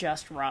runners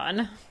just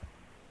run.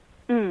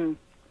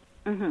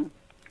 Mm-hmm.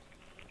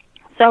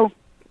 So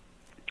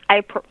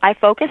I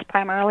focus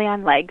primarily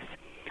on legs.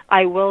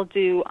 I will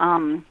do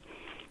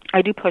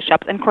I do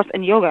push-ups, and of course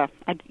in yoga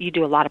you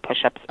do a lot of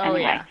push-ups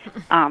anyway.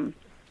 Yeah.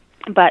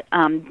 But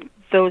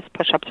those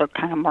push-ups are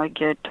kind of more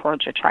geared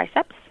towards your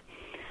triceps.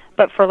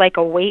 But for like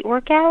a weight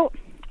workout,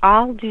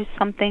 I'll do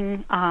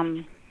something,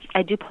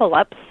 I do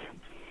pull-ups.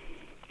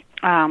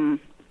 So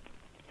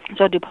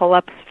I'll do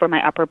pull-ups for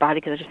my upper body,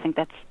 because I just think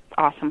that's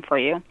awesome for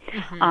you.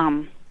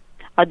 Mm-hmm.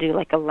 I'll do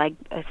like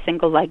a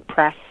single leg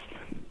press.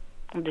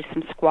 I'll do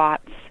some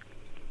squats,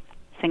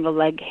 single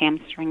leg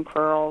hamstring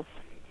curls.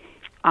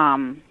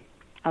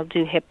 I'll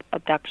do hip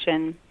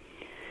abduction.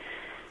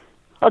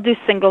 I'll do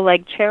single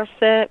leg chair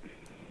sit.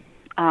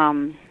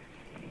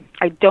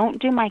 I don't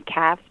do my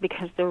calves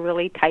because they're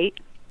really tight.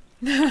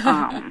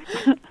 And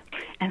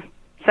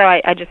so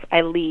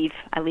I leave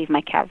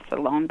my calves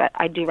alone, but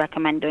I do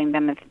recommend doing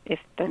them if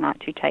they're not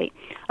too tight.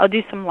 I'll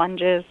do some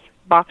lunges,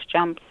 box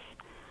jumps.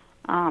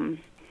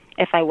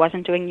 If I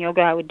wasn't doing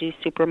yoga, I would do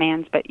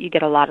Supermans, but you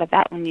get a lot of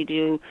that when you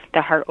do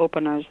the heart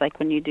openers, like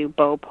when you do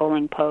bow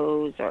pulling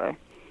pose or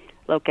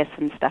locusts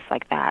and stuff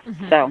like that.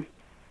 Mm-hmm. So,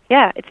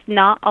 yeah, it's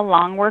not a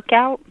long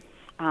workout,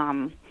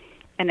 and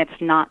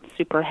it's not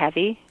super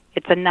heavy.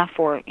 It's enough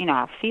for,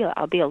 I'll feel it.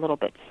 I'll be a little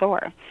bit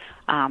sore.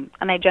 And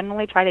I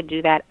generally try to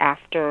do that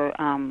after,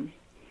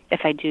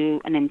 if I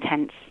do an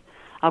intense,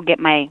 I'll get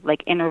my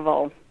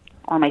interval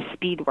or my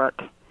speed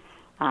work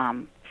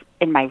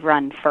in my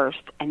run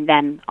first, and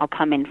then I'll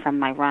come in from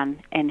my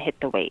run and hit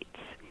the weights.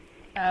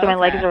 So my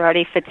legs are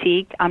already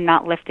fatigued. I'm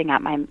not lifting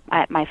at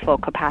my full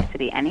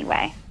capacity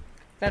anyway.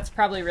 That's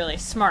probably really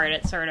smart.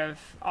 It sort of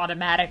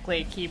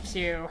automatically keeps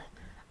you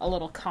a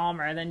little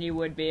calmer than you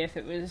would be if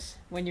it was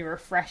when you were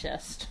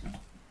freshest.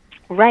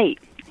 Right.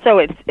 So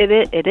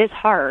it is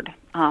hard.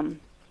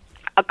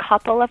 A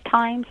couple of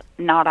times,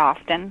 not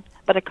often,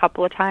 but a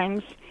couple of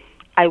times,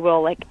 I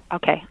will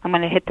okay, I'm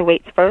going to hit the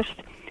weights first,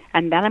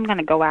 and then I'm going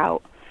to go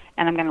out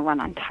and I'm going to run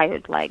on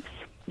tired legs,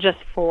 just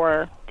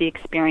for the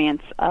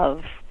experience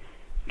of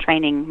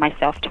training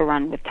myself to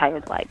run with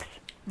tired legs.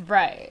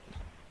 Right.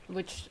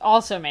 which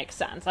also makes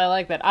sense. I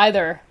like that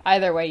either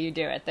way you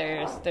do it,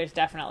 there's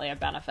definitely a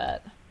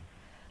benefit.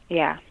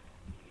 Yeah.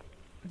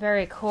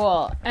 Very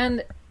cool.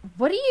 And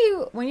what do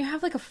you, when you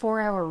have like a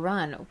 4-hour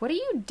run, what are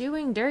you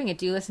doing during it?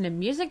 Do you listen to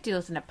music? Do you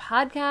listen to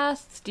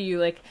podcasts? Do you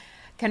like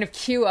kind of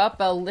queue up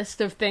a list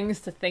of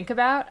things to think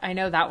about? I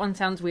know that one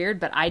sounds weird,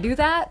 but I do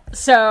that.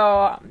 So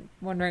I'm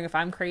wondering if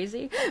I'm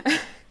crazy.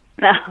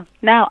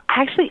 No,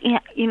 actually,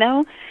 you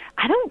know,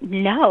 I don't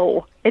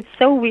know. It's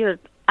so weird.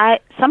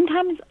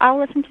 Sometimes I'll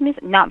listen to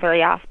music, not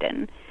very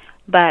often,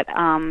 but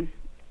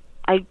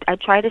I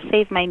try to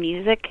save my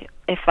music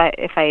if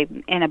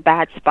I'm in a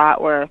bad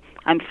spot where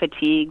I'm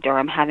fatigued or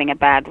I'm having a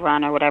bad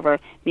run or whatever.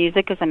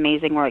 Music is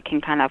amazing where it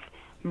can kind of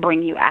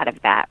bring you out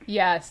of that.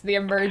 Yes, the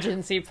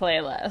emergency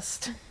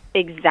playlist.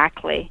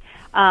 Exactly.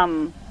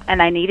 And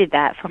I needed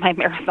that for my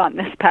marathon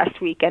this past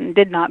weekend.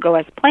 Did not go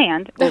as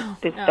planned. It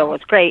still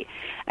was great,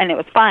 and it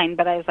was fine,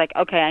 but I was like,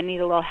 okay, I need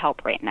a little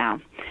help right now.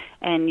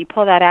 And you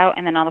pull that out,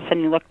 and then all of a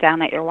sudden you look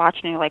down at your watch,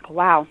 and you're like,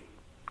 wow,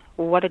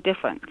 what a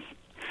difference.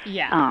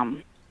 Yeah.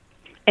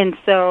 And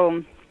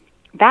so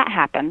that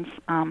happens.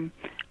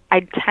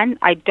 I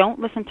don't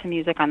listen to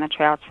music on the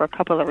trails for a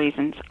couple of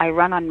reasons. I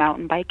run on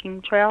mountain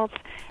biking trails,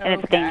 and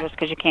it's dangerous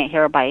because you can't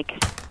hear a bike.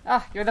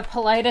 Oh, you're the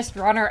politest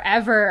runner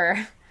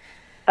ever.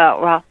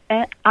 Oh, well,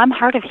 I'm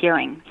hard of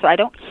hearing, so I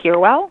don't hear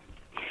well.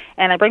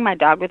 And I bring my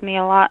dog with me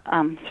a lot,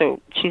 so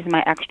she's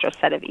my extra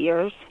set of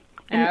ears.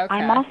 And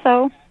I'm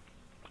also,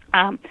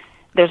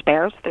 there's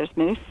bears, there's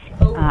moose,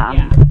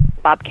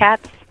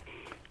 bobcats.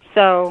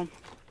 So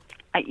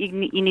you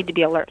need to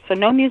be alert. So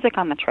no music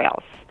on the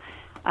trails.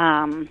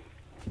 And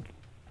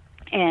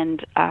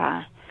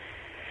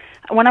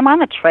when I'm on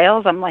the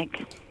trails, I'm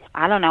like,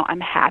 I don't know, I'm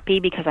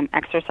happy because I'm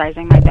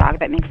exercising my dog.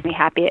 That makes me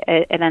happy.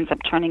 It ends up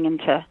turning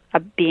into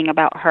being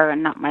about her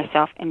and not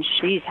myself. And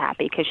she's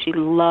happy because she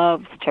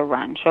loves to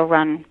run. She'll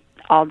run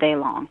all day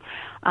long.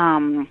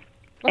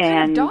 What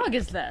kind of dog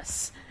is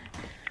this?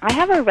 I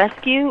have a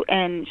rescue,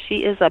 and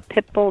she is a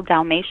pit bull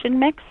Dalmatian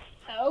mix.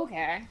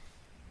 Okay.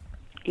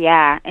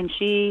 Yeah, and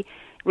she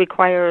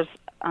requires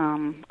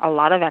a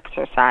lot of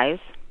exercise.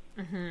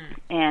 Mm-hmm.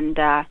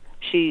 And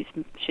she's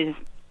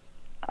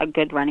a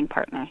good running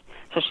partner.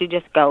 So she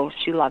just goes.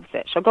 She loves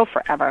it. She'll go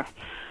forever.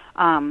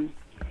 So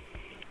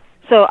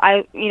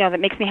that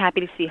makes me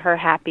happy to see her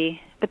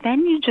happy. But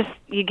then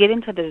you get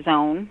into the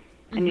zone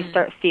and you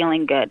start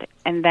feeling good.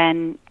 And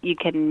then you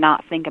can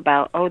not think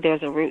about, oh,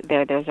 there's a root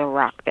there, there's a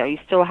rock there. You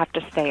still have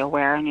to stay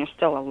aware and you're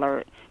still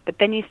alert. But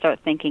then you start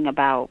thinking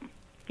about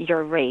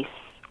your race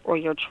or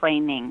your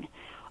training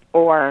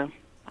or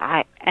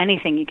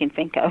anything you can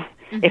think of.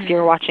 Mm-hmm. If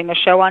you're watching a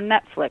show on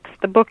Netflix,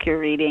 the book you're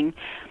reading,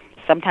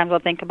 sometimes I'll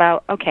think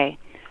about, okay,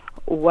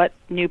 what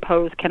new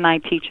pose can I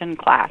teach in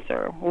class?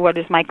 Or what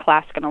is my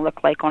class going to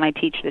look like when I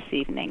teach this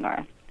evening?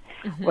 Or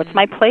what's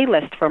my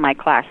playlist for my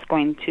class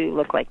going to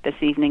look like this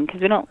evening?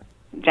 Because we don't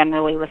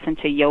generally listen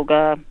to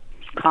yoga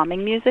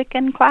calming music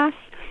in class.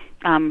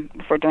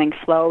 If we're doing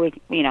flow, you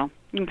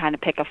can kind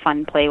of pick a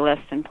fun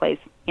playlist and play,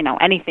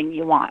 anything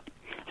you want.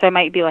 So I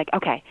might be like,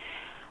 okay,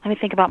 let me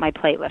think about my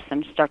playlist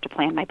and start to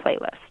plan my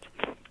playlist.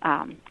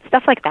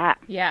 Stuff like that.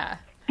 Yeah.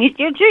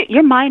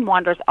 Your mind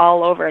wanders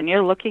all over, and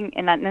you're looking,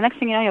 and the next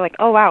thing you know, you're like,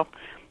 oh, wow,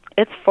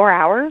 it's 4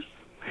 hours?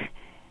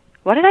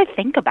 What did I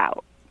think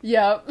about?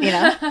 Yep.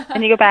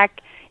 And you go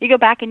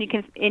back and you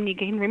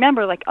can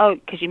remember, like, oh,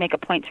 because you make a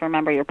point to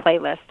remember your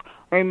playlist,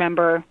 or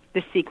remember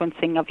the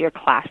sequencing of your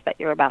class that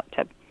you're about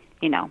to,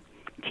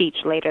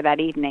 teach later that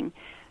evening.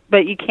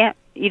 But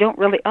you don't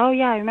really, oh,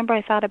 yeah, I remember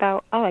I thought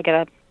about, oh, I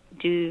got to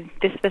do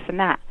this, and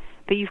that.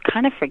 But you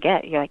kind of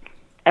forget, you're like,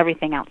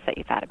 everything else that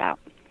you thought about.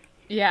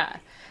 Yeah.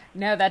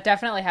 No, that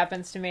definitely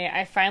happens to me.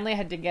 I finally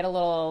had to get a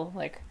little,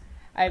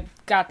 I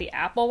got the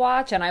Apple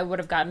Watch, and I would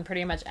have gotten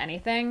pretty much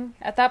anything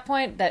at that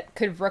point that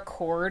could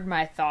record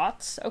my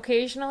thoughts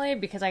occasionally,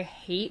 because I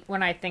hate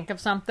when I think of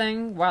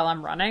something while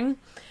I'm running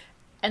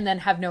and then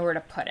have nowhere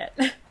to put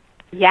it.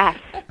 Yes.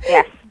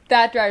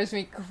 That drives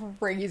me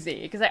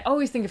crazy, because I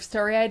always think of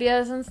story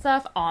ideas and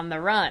stuff on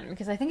the run,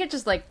 because I think it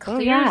just,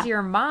 clears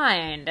your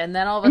mind, and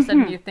then all of a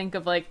sudden you think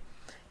of,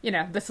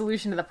 the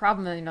solution to the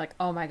problem, and you're like,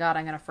 oh my God,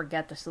 I'm going to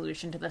forget the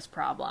solution to this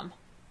problem.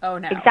 Oh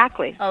no.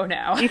 Exactly. Oh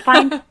no. You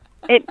find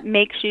it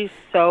makes you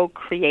so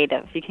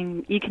creative.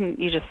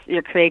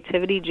 Your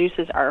creativity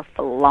juices are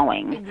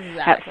flowing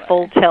at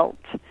full tilt.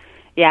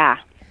 Yeah.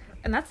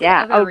 And that's the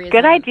other reason.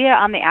 Good idea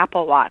on the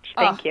Apple Watch.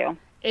 Thank you.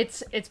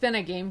 It's been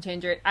a game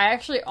changer. I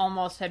actually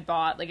almost had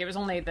bought, it was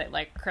only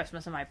that,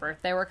 Christmas and my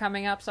birthday were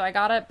coming up, so I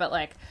got it, but,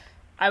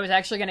 I was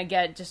actually going to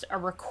get just a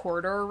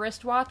recorder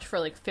wristwatch for,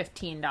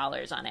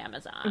 $15 on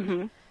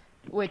Amazon,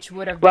 which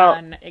would have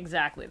done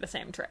exactly the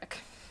same trick.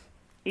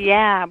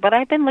 Yeah, but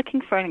I've been looking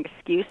for an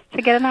excuse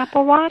to get an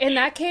Apple Watch. In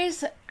that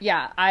case,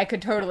 yeah, I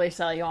could totally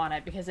sell you on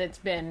it, because it's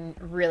been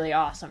really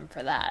awesome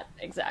for that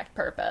exact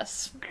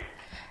purpose.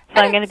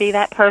 So I'm going to be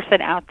that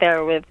person out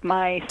there with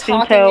my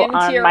Sunto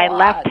on my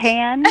left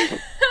hand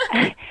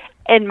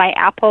and my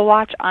Apple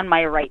Watch on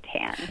my right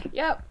hand.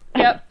 Yep.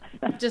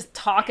 Just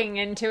talking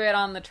into it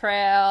on the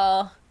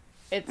trail.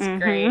 It's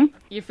great.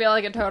 You feel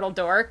like a total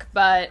dork,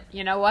 but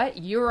you know what?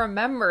 You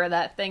remember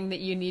that thing that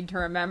you need to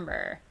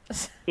remember.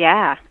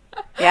 Yeah.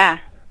 Yeah.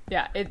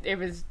 Yeah, it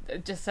was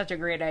just such a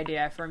great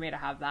idea for me to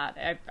have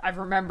that. I've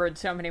remembered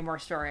so many more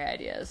story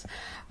ideas.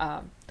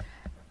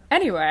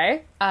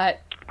 Anyway.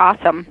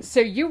 Awesome.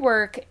 So you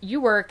work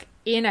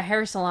in a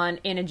hair salon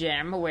in a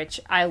gym, which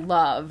I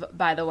love,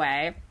 by the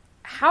way.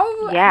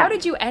 How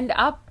did you end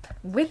up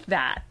with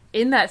that,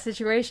 in that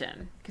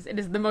situation? Because it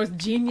is the most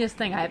genius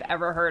thing I've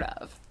ever heard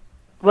of.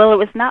 Well, it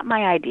was not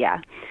my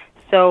idea.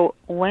 So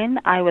when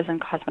I was in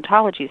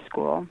cosmetology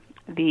school,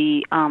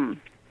 the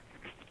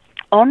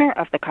owner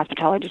of the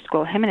cosmetology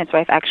school, him and his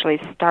wife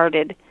actually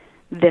started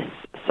this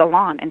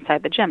salon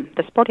inside the gym,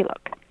 the Sporty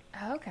Look.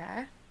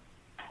 Okay.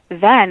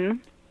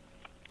 Then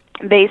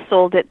they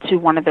sold it to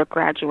one of their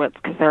graduates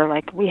because they're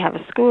like, we have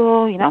a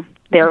school, you know.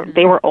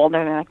 They were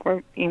older. They're like,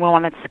 we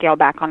want to scale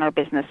back on our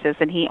businesses,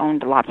 and he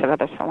owned lots of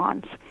other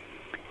salons.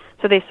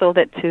 So they sold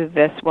it to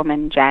this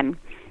woman, Jen.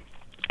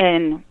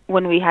 And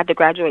when we had to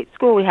graduate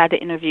school, we had to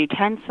interview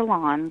 10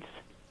 salons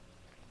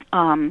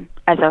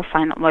as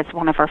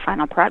one of our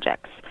final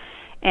projects.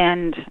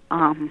 And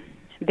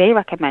they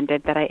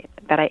recommended that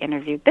I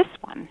interviewed this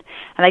one.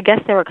 And I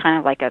guess they were kind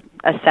of like a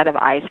set of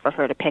eyes for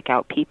her to pick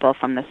out people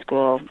from the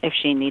school if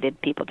she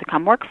needed people to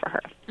come work for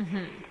her.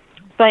 Mm-hmm.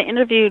 So I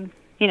interviewed,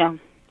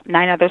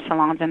 9 other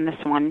salons in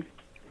this one.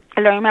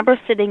 And I remember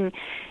sitting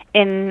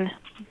in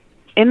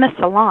the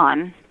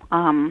salon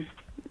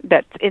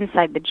that's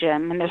inside the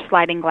gym, and there's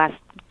sliding glass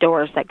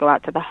doors that go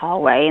out to the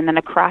hallway. And then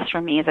across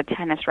from me is a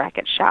tennis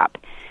racket shop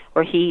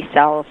where he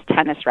sells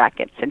tennis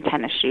rackets and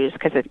tennis shoes,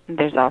 because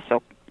there's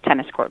also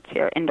tennis courts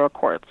here, indoor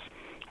courts,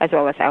 as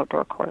well as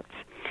outdoor courts.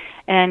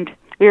 And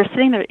we were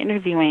sitting there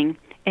interviewing,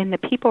 and the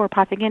people were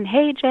popping in,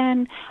 hey,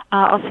 Jen,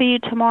 I'll see you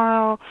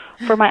tomorrow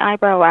for my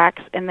eyebrow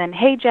wax. And then,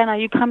 hey, Jen, are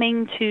you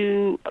coming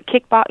to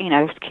it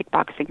was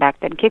kickboxing back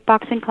then,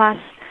 kickboxing class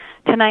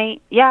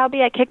tonight? Yeah, I'll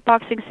be at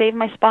kickboxing, save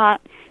my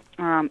spot.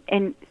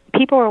 And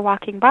people were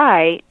walking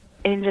by,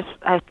 and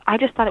I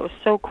just thought it was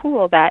so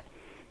cool that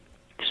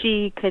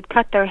she could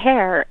cut their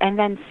hair and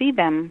then see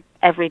them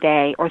every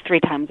day or 3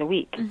 times a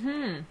week.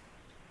 Mm-hmm.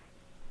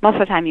 Most of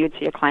the time you would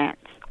see your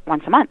clients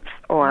once a month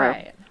or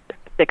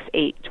 6,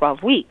 8,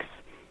 12 weeks.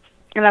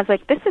 And I was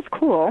like, this is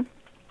cool.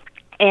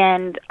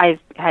 And I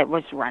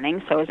was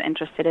running, so I was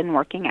interested in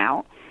working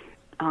out.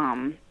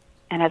 And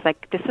I was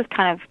like, this is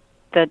kind of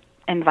the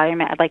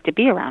environment I'd like to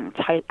be around.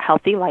 It's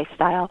healthy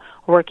lifestyle,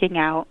 working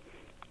out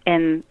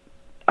in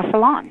a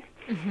salon.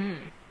 Mm-hmm.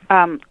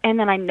 And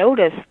then I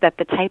noticed that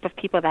the type of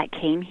people that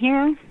came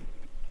here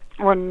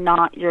were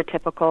not your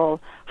typical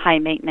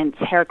high-maintenance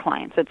hair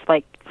clients. It's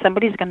like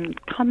somebody's going to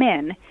come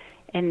in,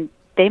 and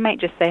they might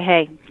just say,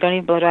 hey, don't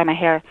even blow dry my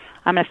hair.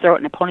 I'm going to throw it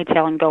in a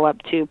ponytail and go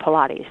up to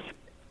Pilates.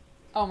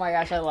 Oh, my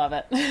gosh, I love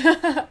it.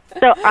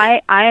 So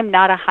I am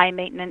not a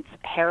high-maintenance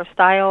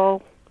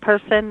hairstyle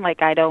person.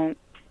 Like,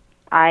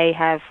 I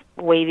have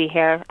wavy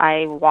hair.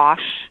 I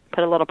wash,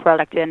 put a little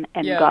product in,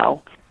 and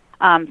go.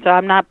 So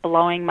I'm not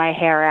blowing my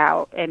hair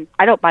out, and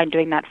I don't mind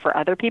doing that for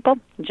other people,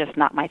 just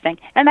not my thing.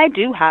 And I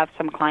do have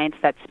some clients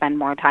that spend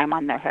more time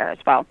on their hair as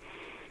well.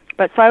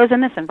 But so I was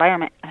in this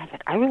environment, and I was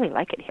like, I really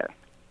like it here.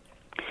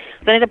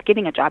 So I ended up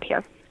getting a job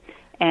here,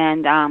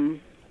 and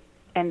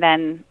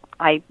then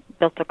I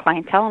built a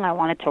clientele, and I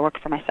wanted to work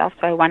for myself.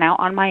 So I went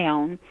out on my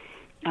own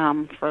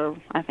for,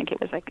 I think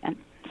it was like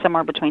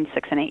somewhere between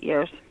 6 and 8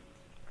 years.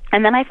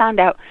 And then I found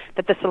out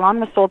that the salon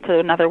was sold to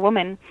another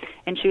woman,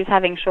 and she was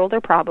having shoulder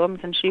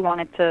problems, and she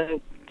wanted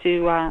to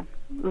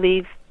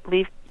leave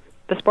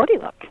the Sporty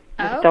Look. It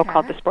was still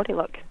called the Sporty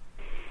Look.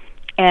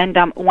 And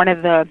one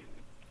of the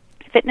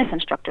fitness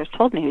instructors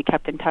told me, we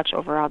kept in touch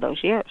over all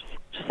those years.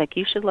 She's like,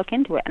 you should look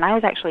into it. And I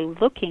was actually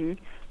looking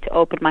to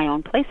open my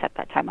own place at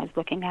that time. I was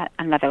looking at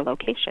another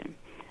location.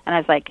 And I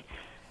was like,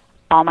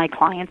 all my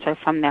clients are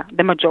from there.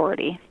 The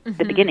majority. Mm-hmm. At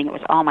the beginning, it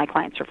was all my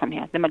clients are from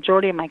here. The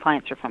majority of my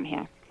clients are from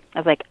here. I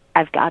was like,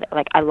 I've got it.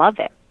 Like, I love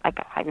it. Like,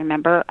 I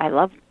remember I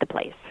loved the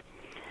place.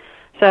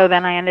 So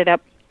then I ended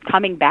up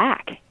coming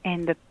back.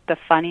 And the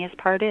funniest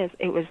part is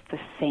it was the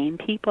same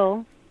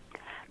people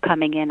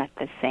coming in at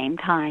the same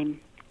time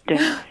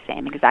doing the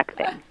same exact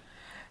thing.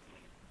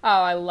 Oh,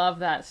 I love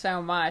that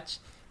so much.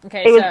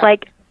 Okay, it was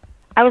like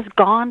I was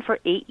gone for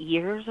 8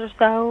 years or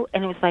so,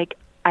 and it was like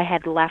I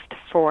had left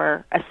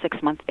for a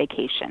 6-month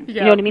vacation. Yep.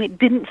 You know what I mean? It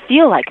didn't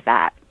feel like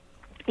that.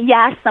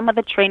 Yeah, some of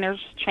the trainers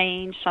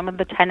changed, some of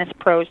the tennis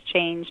pros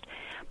changed,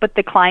 but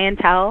the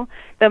clientele,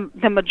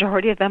 the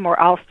majority of them were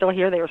all still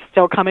here. They were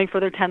still coming for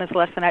their tennis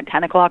lesson at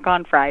 10 o'clock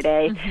on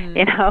Friday.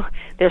 Mm-hmm.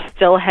 They're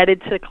still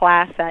headed to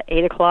class at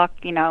 8 o'clock,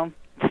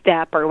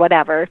 step or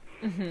whatever.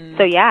 Mm-hmm.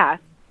 So, yeah.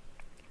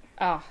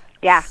 Oh,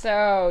 yeah.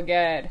 So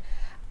good.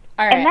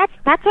 All right. And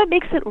that's what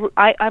makes it,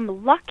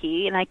 I'm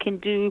lucky, and I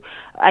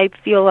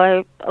feel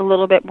a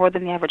little bit more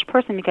than the average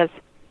person because,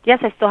 yes,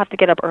 I still have to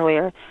get up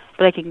earlier,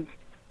 but I can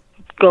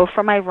go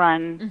for my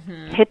run,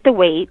 mm-hmm. hit the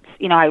weights.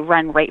 I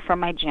run right from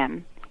my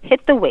gym,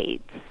 hit the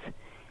weights,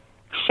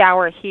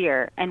 shower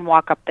here, and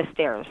walk up the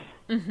stairs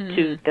mm-hmm.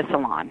 to the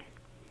salon.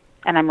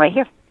 And I'm right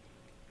here.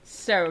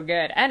 So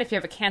good. And if you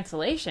have a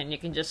cancellation, you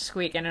can just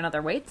squeak in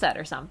another weight set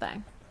or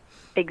something.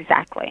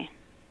 Exactly.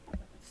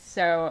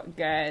 So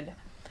good.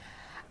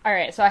 All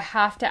right, so I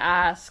have to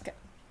ask,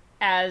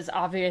 as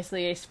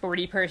obviously a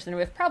sporty person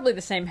with probably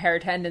the same hair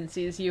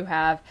tendencies you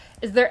have,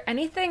 is there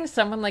anything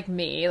someone like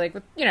me, like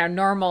with,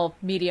 normal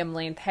medium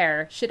length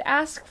hair, should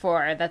ask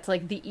for that's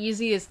like the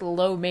easiest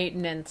low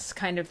maintenance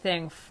kind of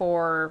thing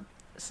for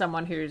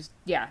someone who's,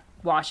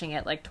 washing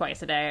it like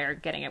twice a day or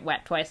getting it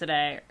wet twice a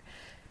day?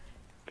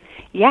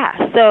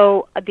 Yeah,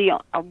 so the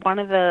one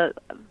of the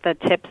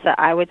tips that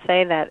I would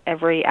say that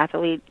every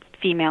athlete,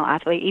 female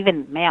athlete,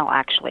 even male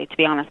actually, to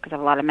be honest, because I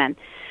have a lot of men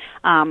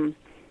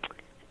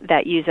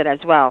that use it as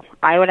well,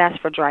 I would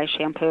ask for dry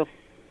shampoo.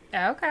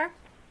 Okay.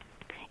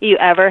 You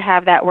ever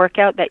have that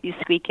workout that you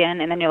squeak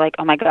in and then you're like,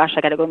 oh my gosh,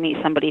 I got to go meet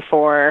somebody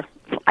I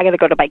got to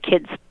go to my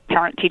kids'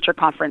 parent-teacher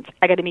conference.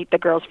 I got to meet the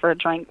girls for a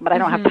drink, but I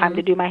don't have time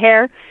to do my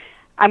hair.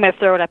 I'm going to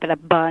throw it up in a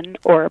bun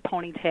or a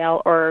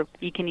ponytail, or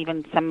you can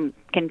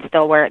can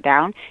still wear it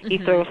down. You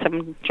throw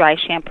some dry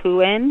shampoo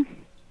in,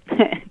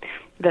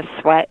 the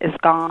sweat is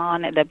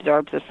gone. It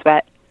absorbs the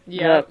sweat.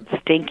 Yep. The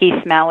stinky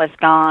smell is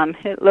gone.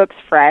 It looks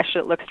fresh.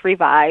 It looks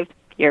revived.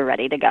 You're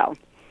ready to go.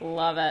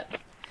 Love it.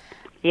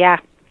 Yeah.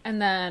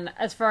 And then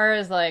as far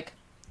as like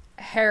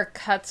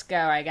haircuts go,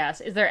 I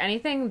guess, is there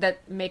anything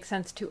that makes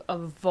sense to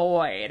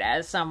avoid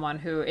as someone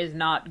who is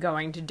not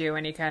going to do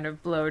any kind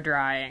of blow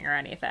drying or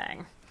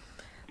anything?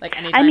 Like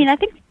anything? I mean, I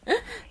think,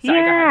 Sorry,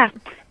 yeah.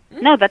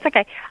 No, that's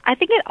okay. I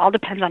think it all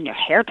depends on your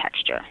hair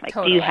texture. Like,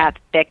 totally. Do you have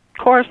thick,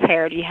 coarse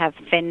hair? Do you have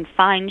thin,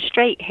 fine,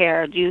 straight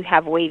hair? Do you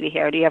have wavy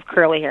hair? Do you have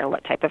curly hair?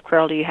 What type of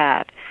curl do you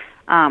have?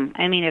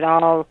 I mean, it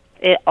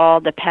all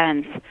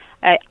depends.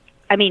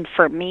 I mean,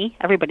 for me,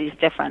 everybody's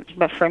different.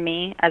 But for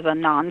me, as a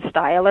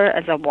non-styler,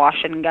 as a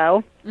wash and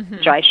go,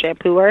 dry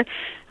shampooer,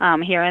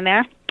 here and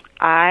there,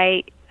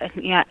 I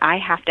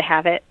have to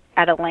have it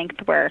at a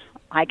length where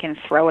I can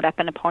throw it up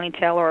in a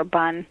ponytail or a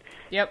bun.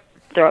 Yep.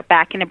 Throw it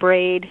back in a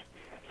braid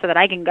so that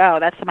I can go.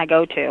 That's my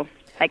go-to.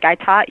 Like, I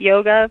taught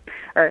yoga,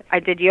 or I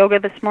did yoga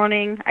this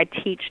morning. I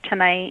teach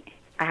tonight.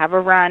 I have a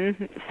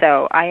run.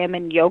 So I am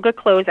in yoga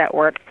clothes at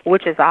work,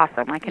 which is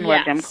awesome. I can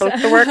wear gym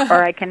clothes to work,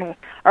 or I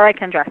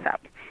can dress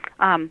up.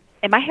 And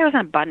my hair is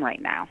in a bun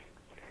right now.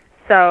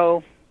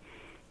 So,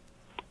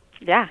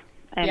 yeah.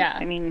 And,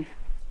 I mean,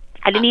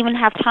 I didn't even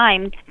have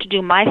time to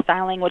do my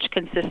styling, which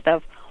consists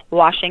of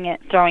washing it,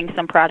 throwing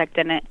some product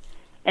in it,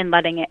 and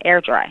letting it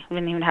air dry. I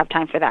didn't even have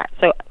time for that.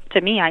 So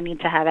to me, I need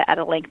to have it at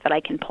a length that I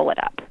can pull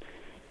it up.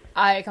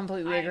 I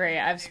completely agree.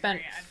 I've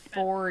spent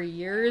 4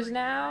 years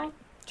now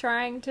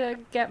trying to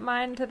get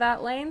mine to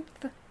that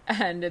length,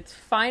 and it's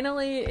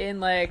finally in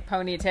like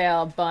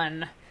ponytail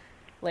bun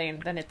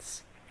length, and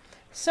it's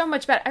so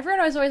much better.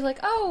 Everyone was always like,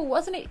 oh,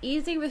 wasn't it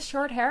easy with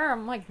short hair?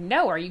 I'm like,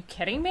 no, are you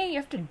kidding me? You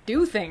have to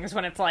do things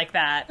when it's like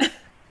that.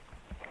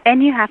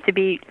 And you have to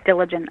be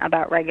diligent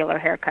about regular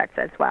haircuts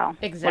as well.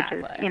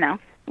 Exactly. Which is,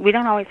 we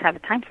don't always have the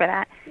time for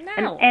that.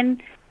 No.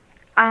 And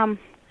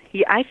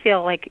I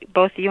feel like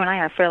both you and I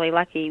are fairly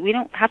lucky. We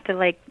don't have to,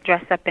 like,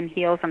 dress up in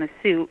heels and a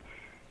suit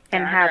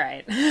and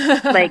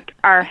have, like,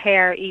 our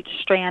hair, each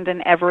strand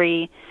in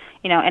every,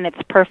 in its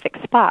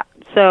perfect spot.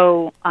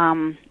 So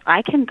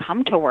I can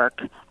come to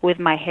work with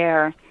my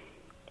hair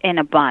in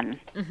a bun,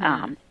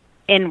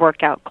 in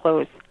workout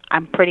clothes.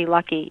 I'm pretty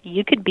lucky.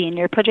 You could be in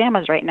your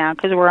pajamas right now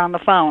because we're on the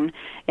phone,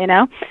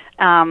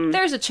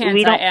 There's a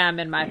chance I am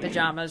in my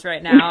pajamas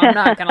right now. I'm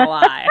not going to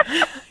lie.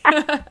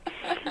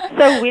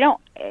 So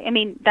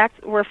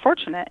we're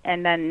fortunate,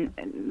 and then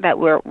that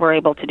we're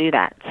able to do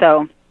that.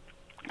 So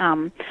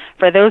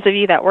for those of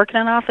you that work in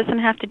an office and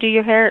have to do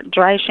your hair,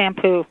 dry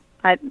shampoo.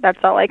 That's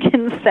all I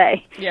can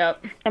say.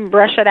 Yep. And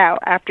brush it out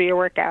after your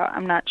workout.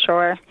 I'm not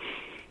sure.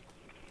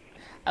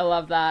 I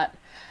love that.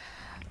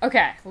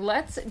 Okay,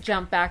 let's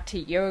jump back to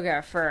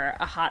yoga for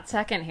a hot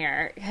second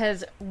here.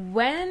 Because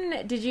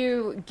when did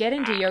you get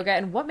into yoga,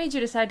 and what made you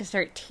decide to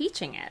start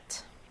teaching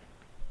it?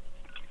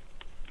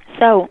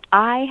 So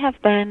I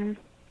have been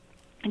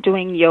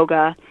doing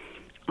yoga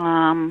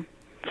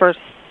for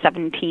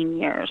 17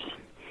 years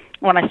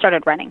when I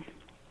started running.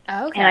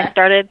 Okay. And I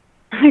started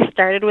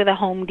with a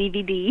home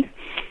DVD,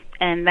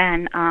 and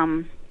then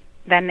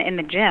in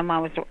the gym I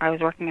was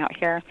working out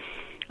here.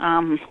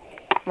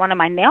 One of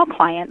my nail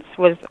clients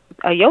was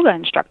a yoga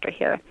instructor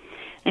here,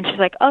 and she's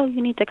like, "Oh,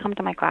 you need to come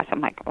to my class." I'm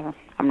like, "Oh,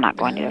 I'm not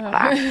going to the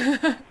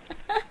class."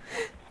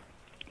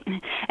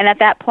 And at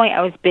that point,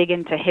 I was big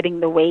into hitting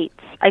the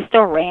weights. I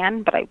still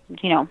ran, but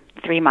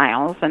 3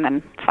 miles and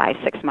then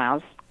 5-6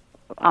 miles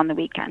on the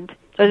weekend.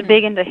 So I was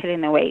big into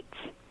hitting the weights.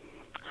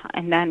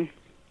 And then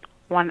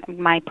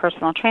my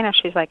personal trainer,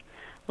 she's like,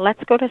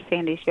 let's go to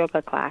Sandy's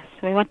yoga class.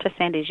 So we went to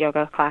Sandy's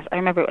yoga class. I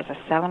remember it was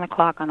 7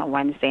 o'clock on a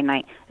Wednesday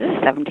night. This is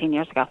 17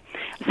 years ago.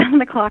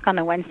 7 o'clock on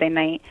a Wednesday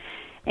night,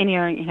 and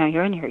you're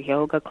in your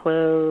yoga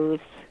clothes.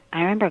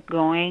 I remember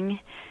going,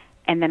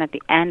 and then at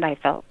the end I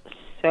felt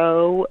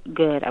so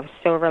good. I was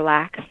so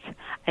relaxed.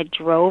 I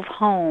drove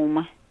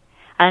home.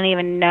 I don't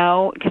even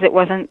know, because it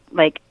wasn't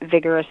like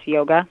vigorous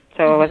yoga,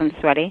 so I wasn't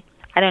sweaty.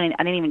 I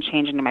didn't even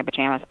change into my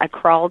pajamas. I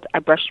crawled, I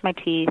brushed my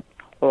teeth,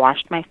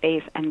 washed my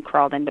face, and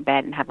crawled into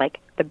bed and had like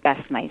the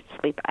best night's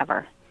sleep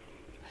ever.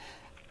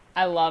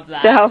 I love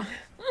that. So,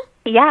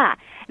 yeah,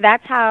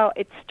 that's how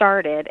it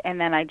started. And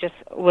then I just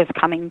was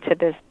coming to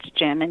this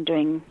gym and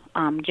doing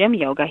gym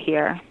yoga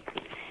here.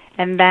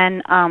 And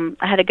then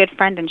I had a good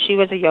friend, and she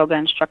was a yoga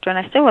instructor, and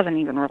I still wasn't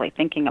even really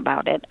thinking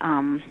about it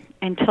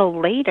until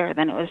later.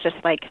 Then it was just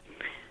like,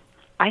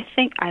 I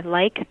think I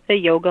like the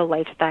yoga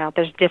lifestyle.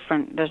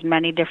 There's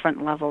many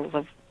different levels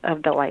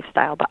of the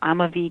lifestyle, but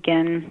I'm a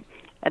vegan.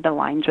 It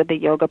aligns with the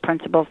yoga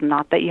principles.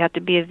 Not that you have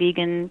to be a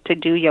vegan to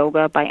do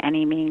yoga by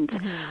any means,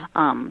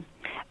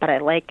 but I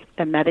like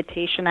the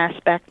meditation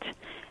aspect.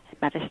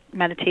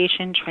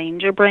 Meditation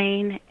trains your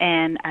brain,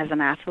 and as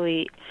an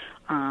athlete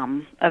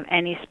of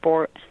any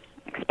sport,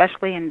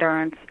 especially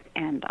endurance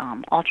and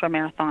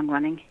ultra-marathon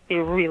running,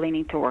 you really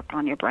need to work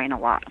on your brain a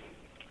lot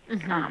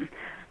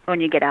when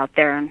you get out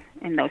there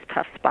in those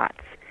tough spots.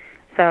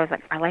 So I was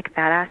like, I like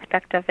that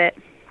aspect of it.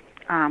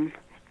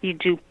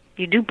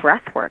 You do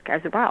breath work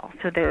as well.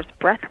 So there's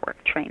breath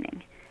work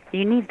training.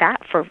 You need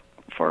that for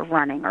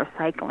running or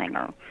cycling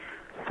or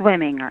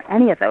swimming or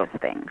any of those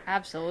things.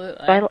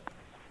 Absolutely. So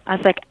I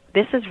was like,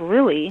 this is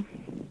really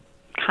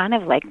kind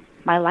of like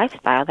my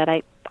lifestyle that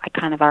I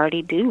kind of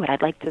already do, and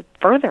I'd like to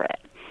further it.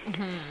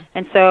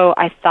 And so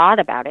I thought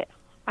about it.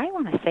 I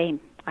want to say,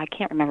 I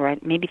can't remember,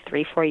 maybe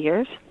 3-4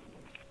 years.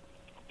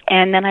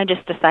 And then I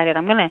just decided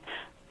I'm going to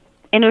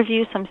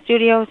interview some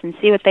studios and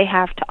see what they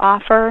have to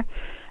offer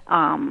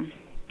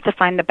to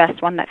find the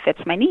best one that fits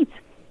my needs.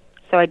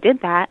 So I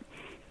did that,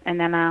 and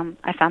then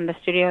I found the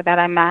studio that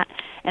I'm at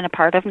and a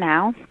part of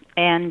now,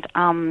 and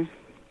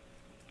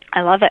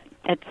I love it.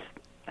 It's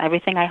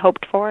everything I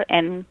hoped for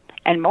and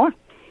more.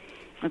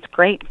 It's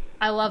great.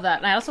 I love that.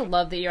 And I also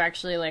love that you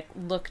actually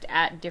looked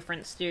at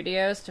different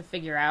studios to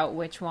figure out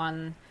which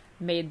one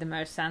made the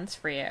most sense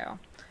for you.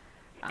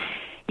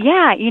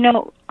 Yeah,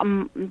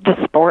 the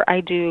sport I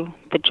do,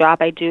 the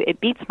job I do, it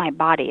beats my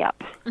body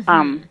up.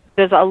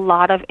 There's a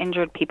lot of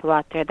injured people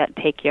out there that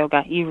take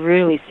yoga. You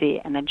really see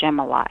it in the gym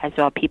a lot as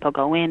well. People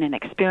go in and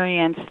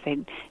experience, they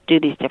do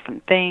these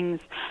different things,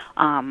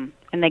 and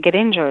they get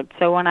injured.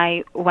 So when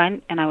I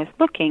went and I was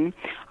looking,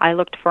 I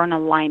looked for an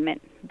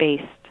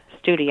alignment-based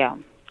studio.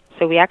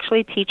 So we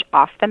actually teach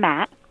off the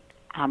mat.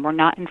 We're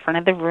not in front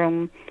of the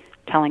room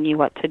telling you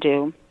what to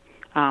do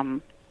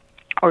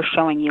or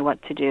showing you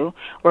what to do.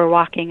 We're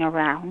walking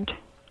around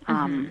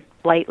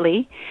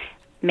lightly,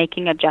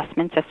 making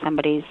adjustments if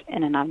somebody's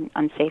in an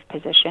unsafe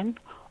position,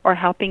 or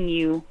helping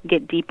you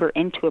get deeper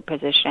into a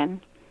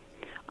position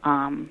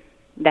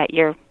that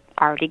you're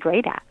already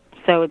great at.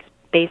 So it's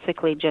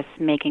basically just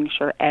making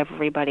sure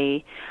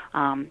everybody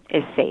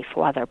is safe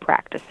while they're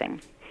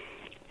practicing.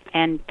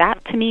 And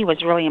that, to me,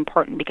 was really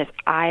important because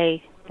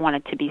I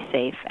wanted to be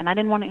safe, and I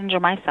didn't want to injure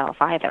myself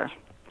either.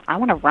 I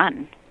want to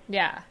run.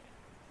 Yeah.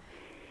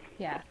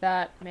 Yeah,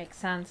 that makes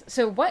sense.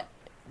 So what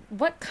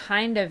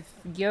kind of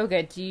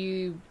yoga do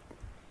you,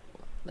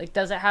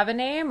 does it have a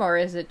name, or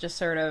is it just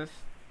sort of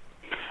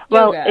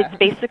yoga? Well, it's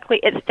basically,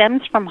 it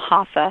stems from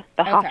Hatha,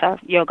 the Hatha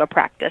yoga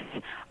practice,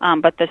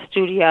 but the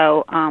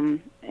studio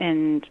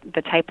and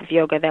the type of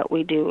yoga that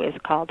we do is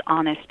called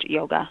Honest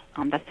Yoga.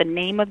 That's the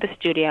name of the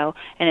studio,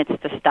 and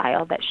it's the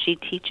style that she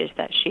teaches,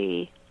 that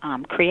she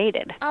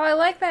created. Oh, I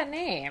like that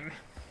name.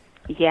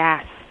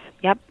 Yes.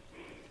 Yep.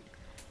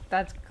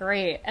 That's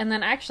great. And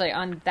then actually,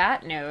 on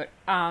that note,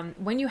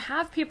 when you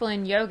have people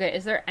in yoga,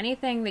 is there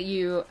anything that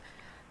you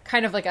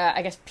kind of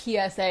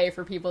PSA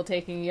for people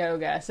taking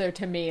yoga? So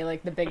to me,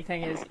 the big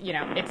thing is,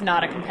 it's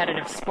not a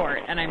competitive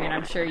sport. And I mean,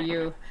 I'm sure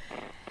you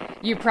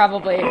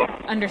probably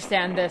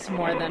understand this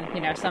more than,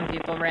 some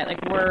people, right?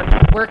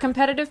 We're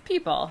competitive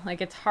people.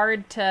 It's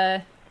hard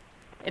to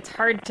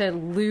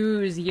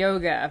lose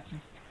yoga.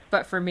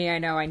 But for me, I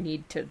know I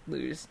need to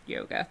lose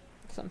yoga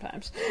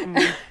sometimes.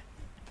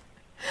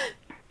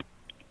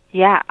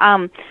 Yeah,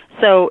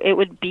 so it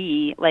would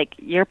be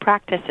your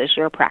practice is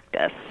your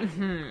practice.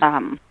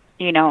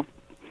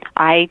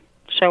 I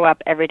show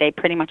up every day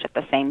pretty much at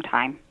the same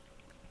time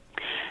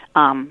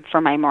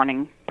for my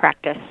morning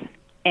practice.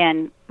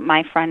 And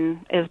my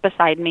friend is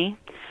beside me.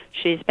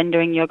 She's been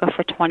doing yoga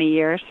for 20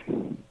 years.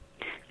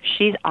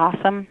 She's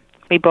awesome.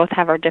 We both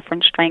have our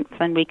different strengths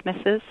and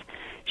weaknesses.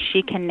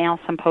 She can nail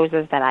some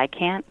poses that I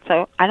can't.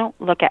 So I don't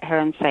look at her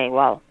and say,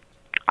 well,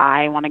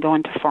 I want to go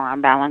into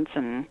forearm balance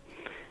and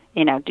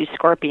do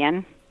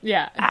scorpion.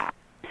 Yeah.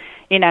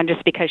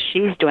 Just because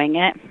she's doing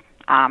it.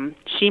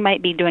 She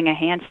might be doing a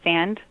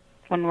handstand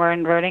when we're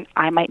inverting.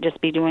 I might just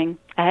be doing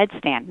a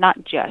headstand.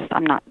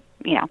 I'm not,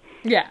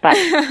 Yeah. But,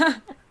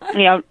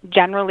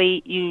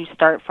 generally you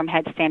start from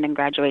headstand and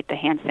graduate to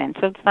handstand.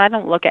 So I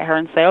don't look at her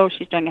and say, oh,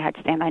 she's doing a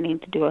headstand, I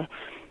need to do a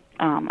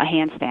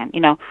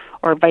handstand,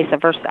 or vice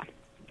versa.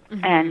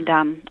 And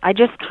I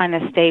just kind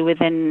of stay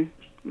within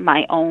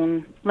my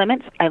own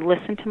limits. I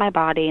listen to my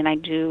body, and I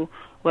do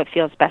what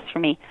feels best for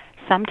me.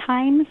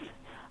 Sometimes,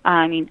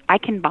 I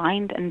can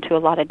bind into a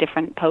lot of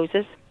different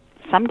poses.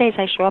 Some days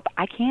I show up,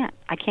 I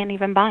can't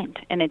even bind.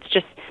 And it's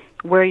just,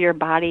 where your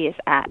body is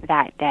at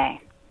that day.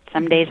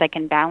 Some days I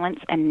can balance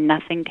and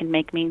nothing can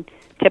make me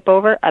tip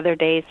over. Other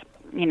days,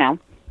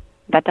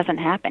 that doesn't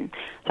happen.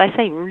 So I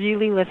say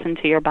really listen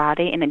to your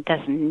body, and it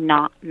does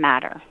not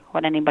matter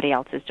what anybody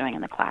else is doing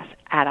in the class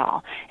at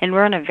all. And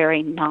we're in a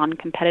very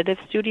non-competitive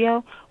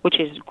studio,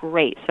 which is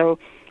great. So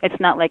it's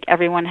not like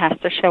everyone has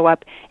to show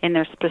up in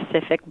their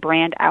specific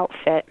brand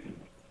outfit,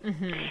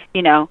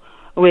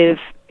 with,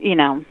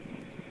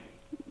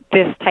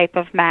 this type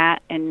of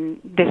mat and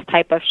this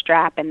type of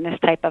strap and this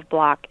type of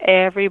block.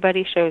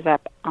 Everybody shows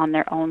up on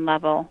their own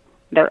level,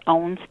 their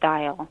own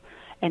style,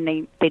 and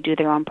they do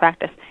their own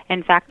practice.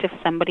 In fact, if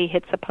somebody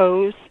hits a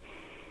pose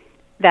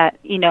that,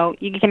 you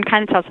can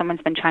kind of tell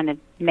someone's been trying to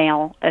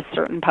nail a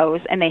certain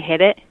pose and they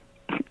hit it,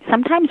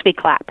 sometimes we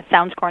clap. It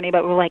sounds corny,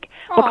 but we'll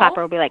clap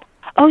or we'll be like,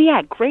 oh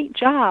yeah, great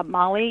job,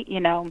 Molly,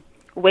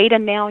 way to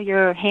nail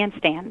your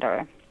handstand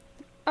or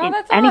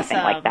anything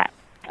like that.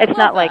 It's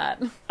not like,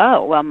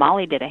 oh, well,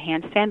 Molly did a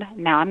handstand.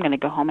 Now I'm going to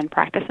go home and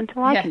practice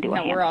until I can do a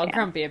handstand. We're all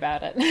grumpy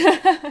about it.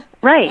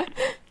 Right.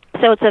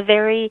 So it's a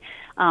very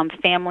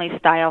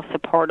family-style,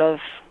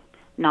 supportive,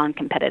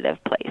 non-competitive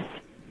place.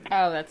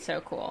 Oh, that's so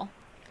cool.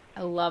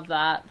 I love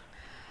that.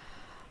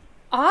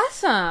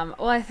 Awesome.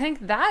 Well, I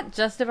think that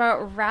just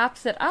about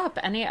wraps it up.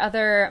 Any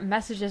other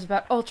messages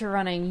about ultra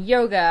running,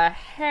 yoga,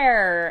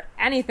 hair,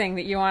 anything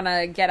that you want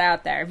to get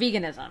out there,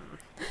 veganism,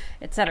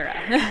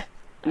 etc.?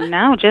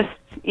 No, just,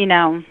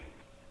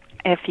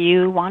 if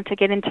you want to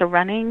get into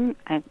running,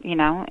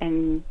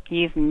 and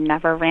you've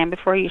never ran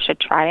before, you should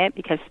try it,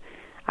 because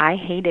I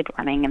hated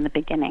running in the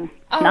beginning.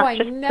 Oh, I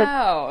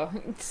know.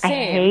 Same. I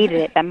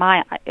hated it.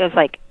 It was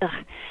like,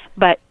 ugh.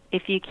 But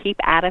if you keep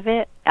at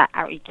it,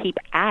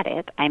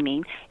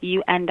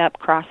 you end up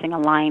crossing a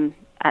line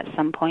at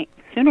some point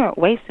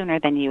way sooner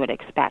than you would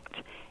expect.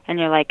 And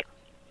you're like,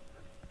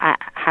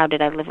 how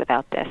did I live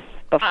without this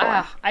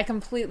before? I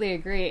completely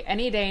agree.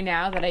 Any day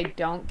now that I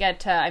don't get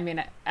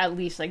to, at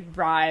least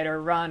ride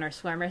or run or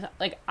swim or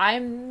something,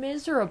 I'm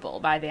miserable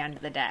by the end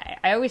of the day.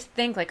 I always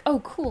think oh,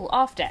 cool,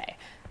 off day.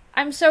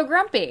 I'm so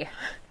grumpy.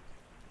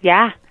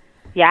 Yeah.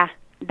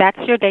 That's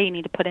your day. You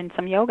need to put in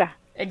some yoga.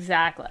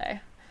 Exactly.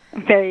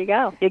 There you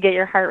go. You get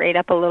your heart rate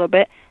up a little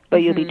bit,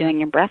 but you'll be doing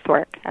your breath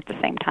work at the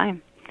same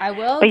time. I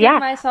will give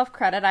myself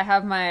credit.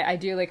 I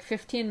do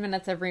 15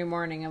 minutes every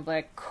morning of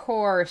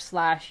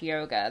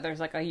core/yoga.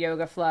 There's a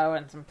yoga flow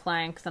and some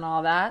planks and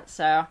all that.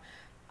 So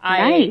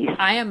nice.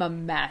 I am a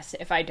mess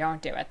if I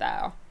don't do it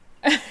though.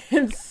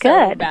 It's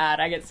so bad.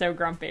 I get so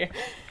grumpy.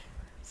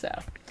 So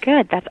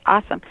good. That's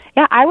awesome.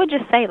 Yeah, I would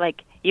just say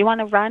you want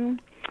to run,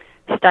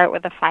 start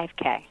with a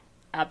 5K.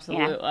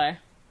 Absolutely.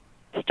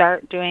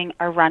 Start doing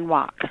a run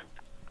walk.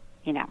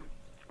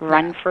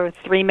 Run for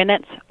 3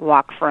 minutes,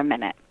 walk for a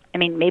minute.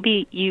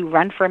 Maybe you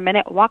run for a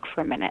minute, walk for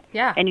a minute.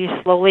 Yeah. And you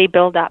slowly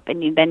build up,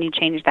 and then you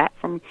change that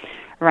from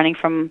running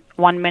from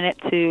 1 minute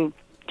to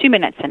 2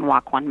 minutes and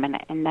walk 1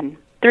 minute, and then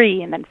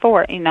 3, and then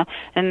 4, and the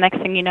next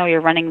thing you know,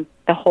 you're running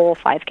the whole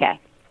 5K.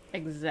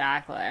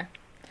 Exactly.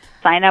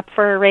 Sign up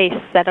for a race,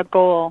 set a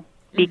goal,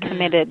 be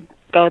committed,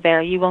 go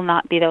there. You will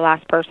not be the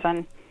last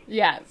person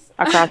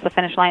across the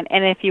finish line.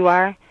 And if you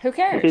are, who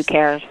cares? Who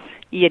cares?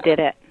 You did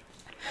it.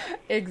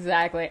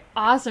 Exactly.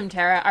 Awesome,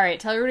 Tara. All right,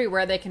 tell everybody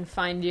where they can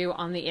find you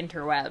on the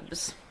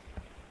interwebs.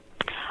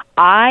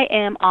 I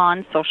am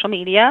on social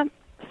media,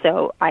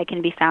 so I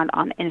can be found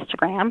on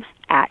Instagram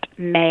at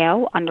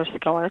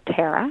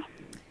Mayo_Tara.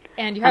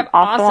 And you have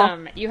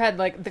you had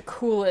the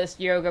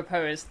coolest yoga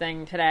pose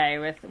thing today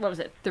with,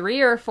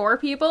 3 or 4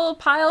 people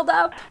piled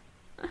up?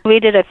 We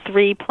did a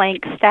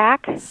 3-plank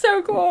stack.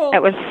 So cool.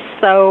 It was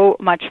so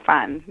much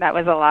fun. That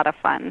was a lot of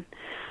fun.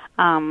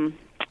 And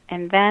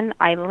then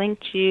I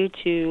linked you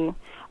to,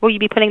 will you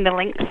be putting the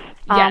links?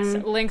 Yes,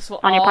 links will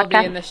all be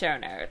in the show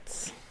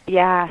notes.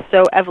 Yeah,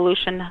 so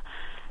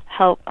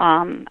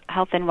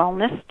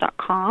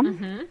evolutionhealthandwellness.com.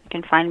 You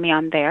can find me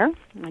on there.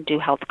 I do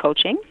health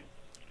coaching.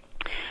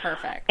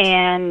 Perfect.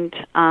 And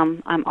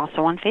I'm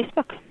also on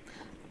Facebook.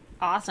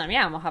 Awesome.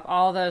 Yeah, and we'll have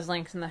all those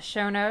links in the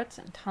show notes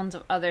and tons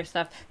of other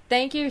stuff.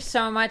 Thank you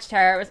so much,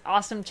 Tara. It was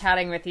awesome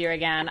chatting with you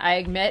again. I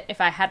admit,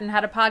 if I hadn't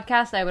had a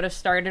podcast, I would have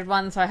started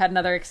one, so I had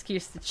another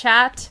excuse to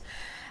chat.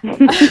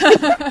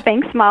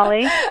 Thanks,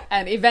 Molly.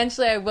 And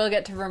eventually I will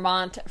get to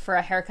Vermont for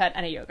a haircut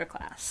and a yoga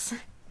class.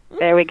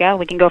 There we go.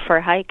 We can go for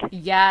a hike.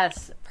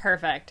 Yes.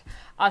 Perfect.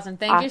 Awesome.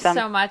 Thank you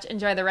so much.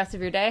 Enjoy the rest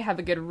of your day. Have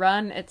a good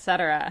run,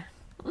 etc.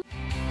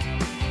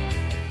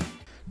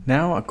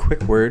 Now, a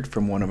quick word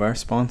from one of our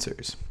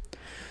sponsors.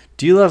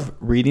 Do you love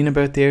reading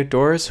about the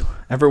outdoors?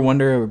 Ever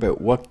wonder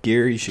about what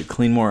gear you should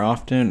clean more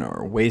often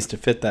or ways to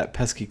fit that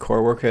pesky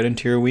core workout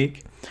into your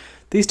week?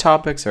 These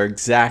topics are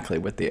exactly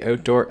what the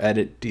Outdoor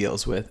Edit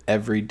deals with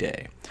every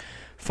day.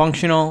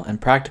 Functional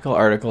and practical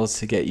articles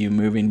to get you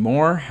moving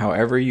more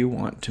however you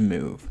want to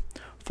move.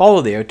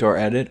 Follow the Outdoor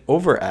Edit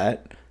over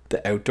at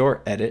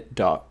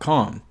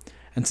theoutdooredit.com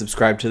and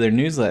subscribe to their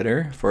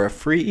newsletter for a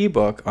free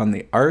ebook on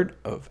the art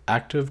of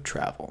active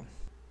travel.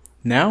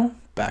 Now,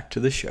 back to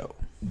the show.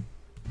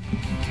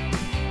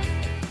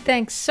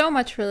 Thanks so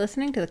much for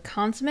listening to the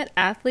Consummate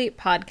Athlete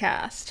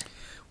Podcast.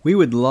 We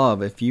would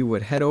love if you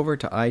would head over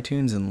to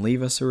iTunes and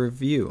leave us a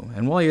review.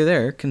 And while you're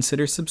there,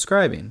 consider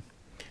subscribing.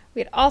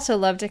 We'd also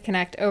love to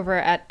connect over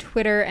at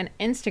Twitter and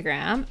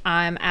Instagram.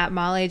 I'm at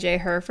Molly J.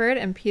 Herford,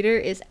 and Peter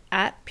is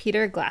at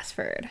Peter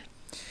Glassford.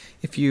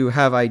 If you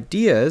have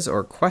ideas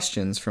or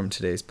questions from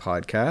today's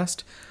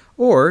podcast,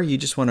 or you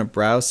just want to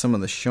browse some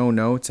of the show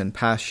notes and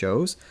past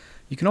shows,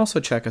 you can also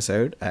check us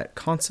out at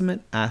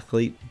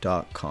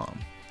consummateathlete.com.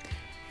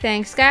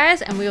 Thanks,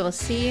 guys, and we will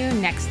see you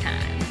next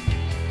time.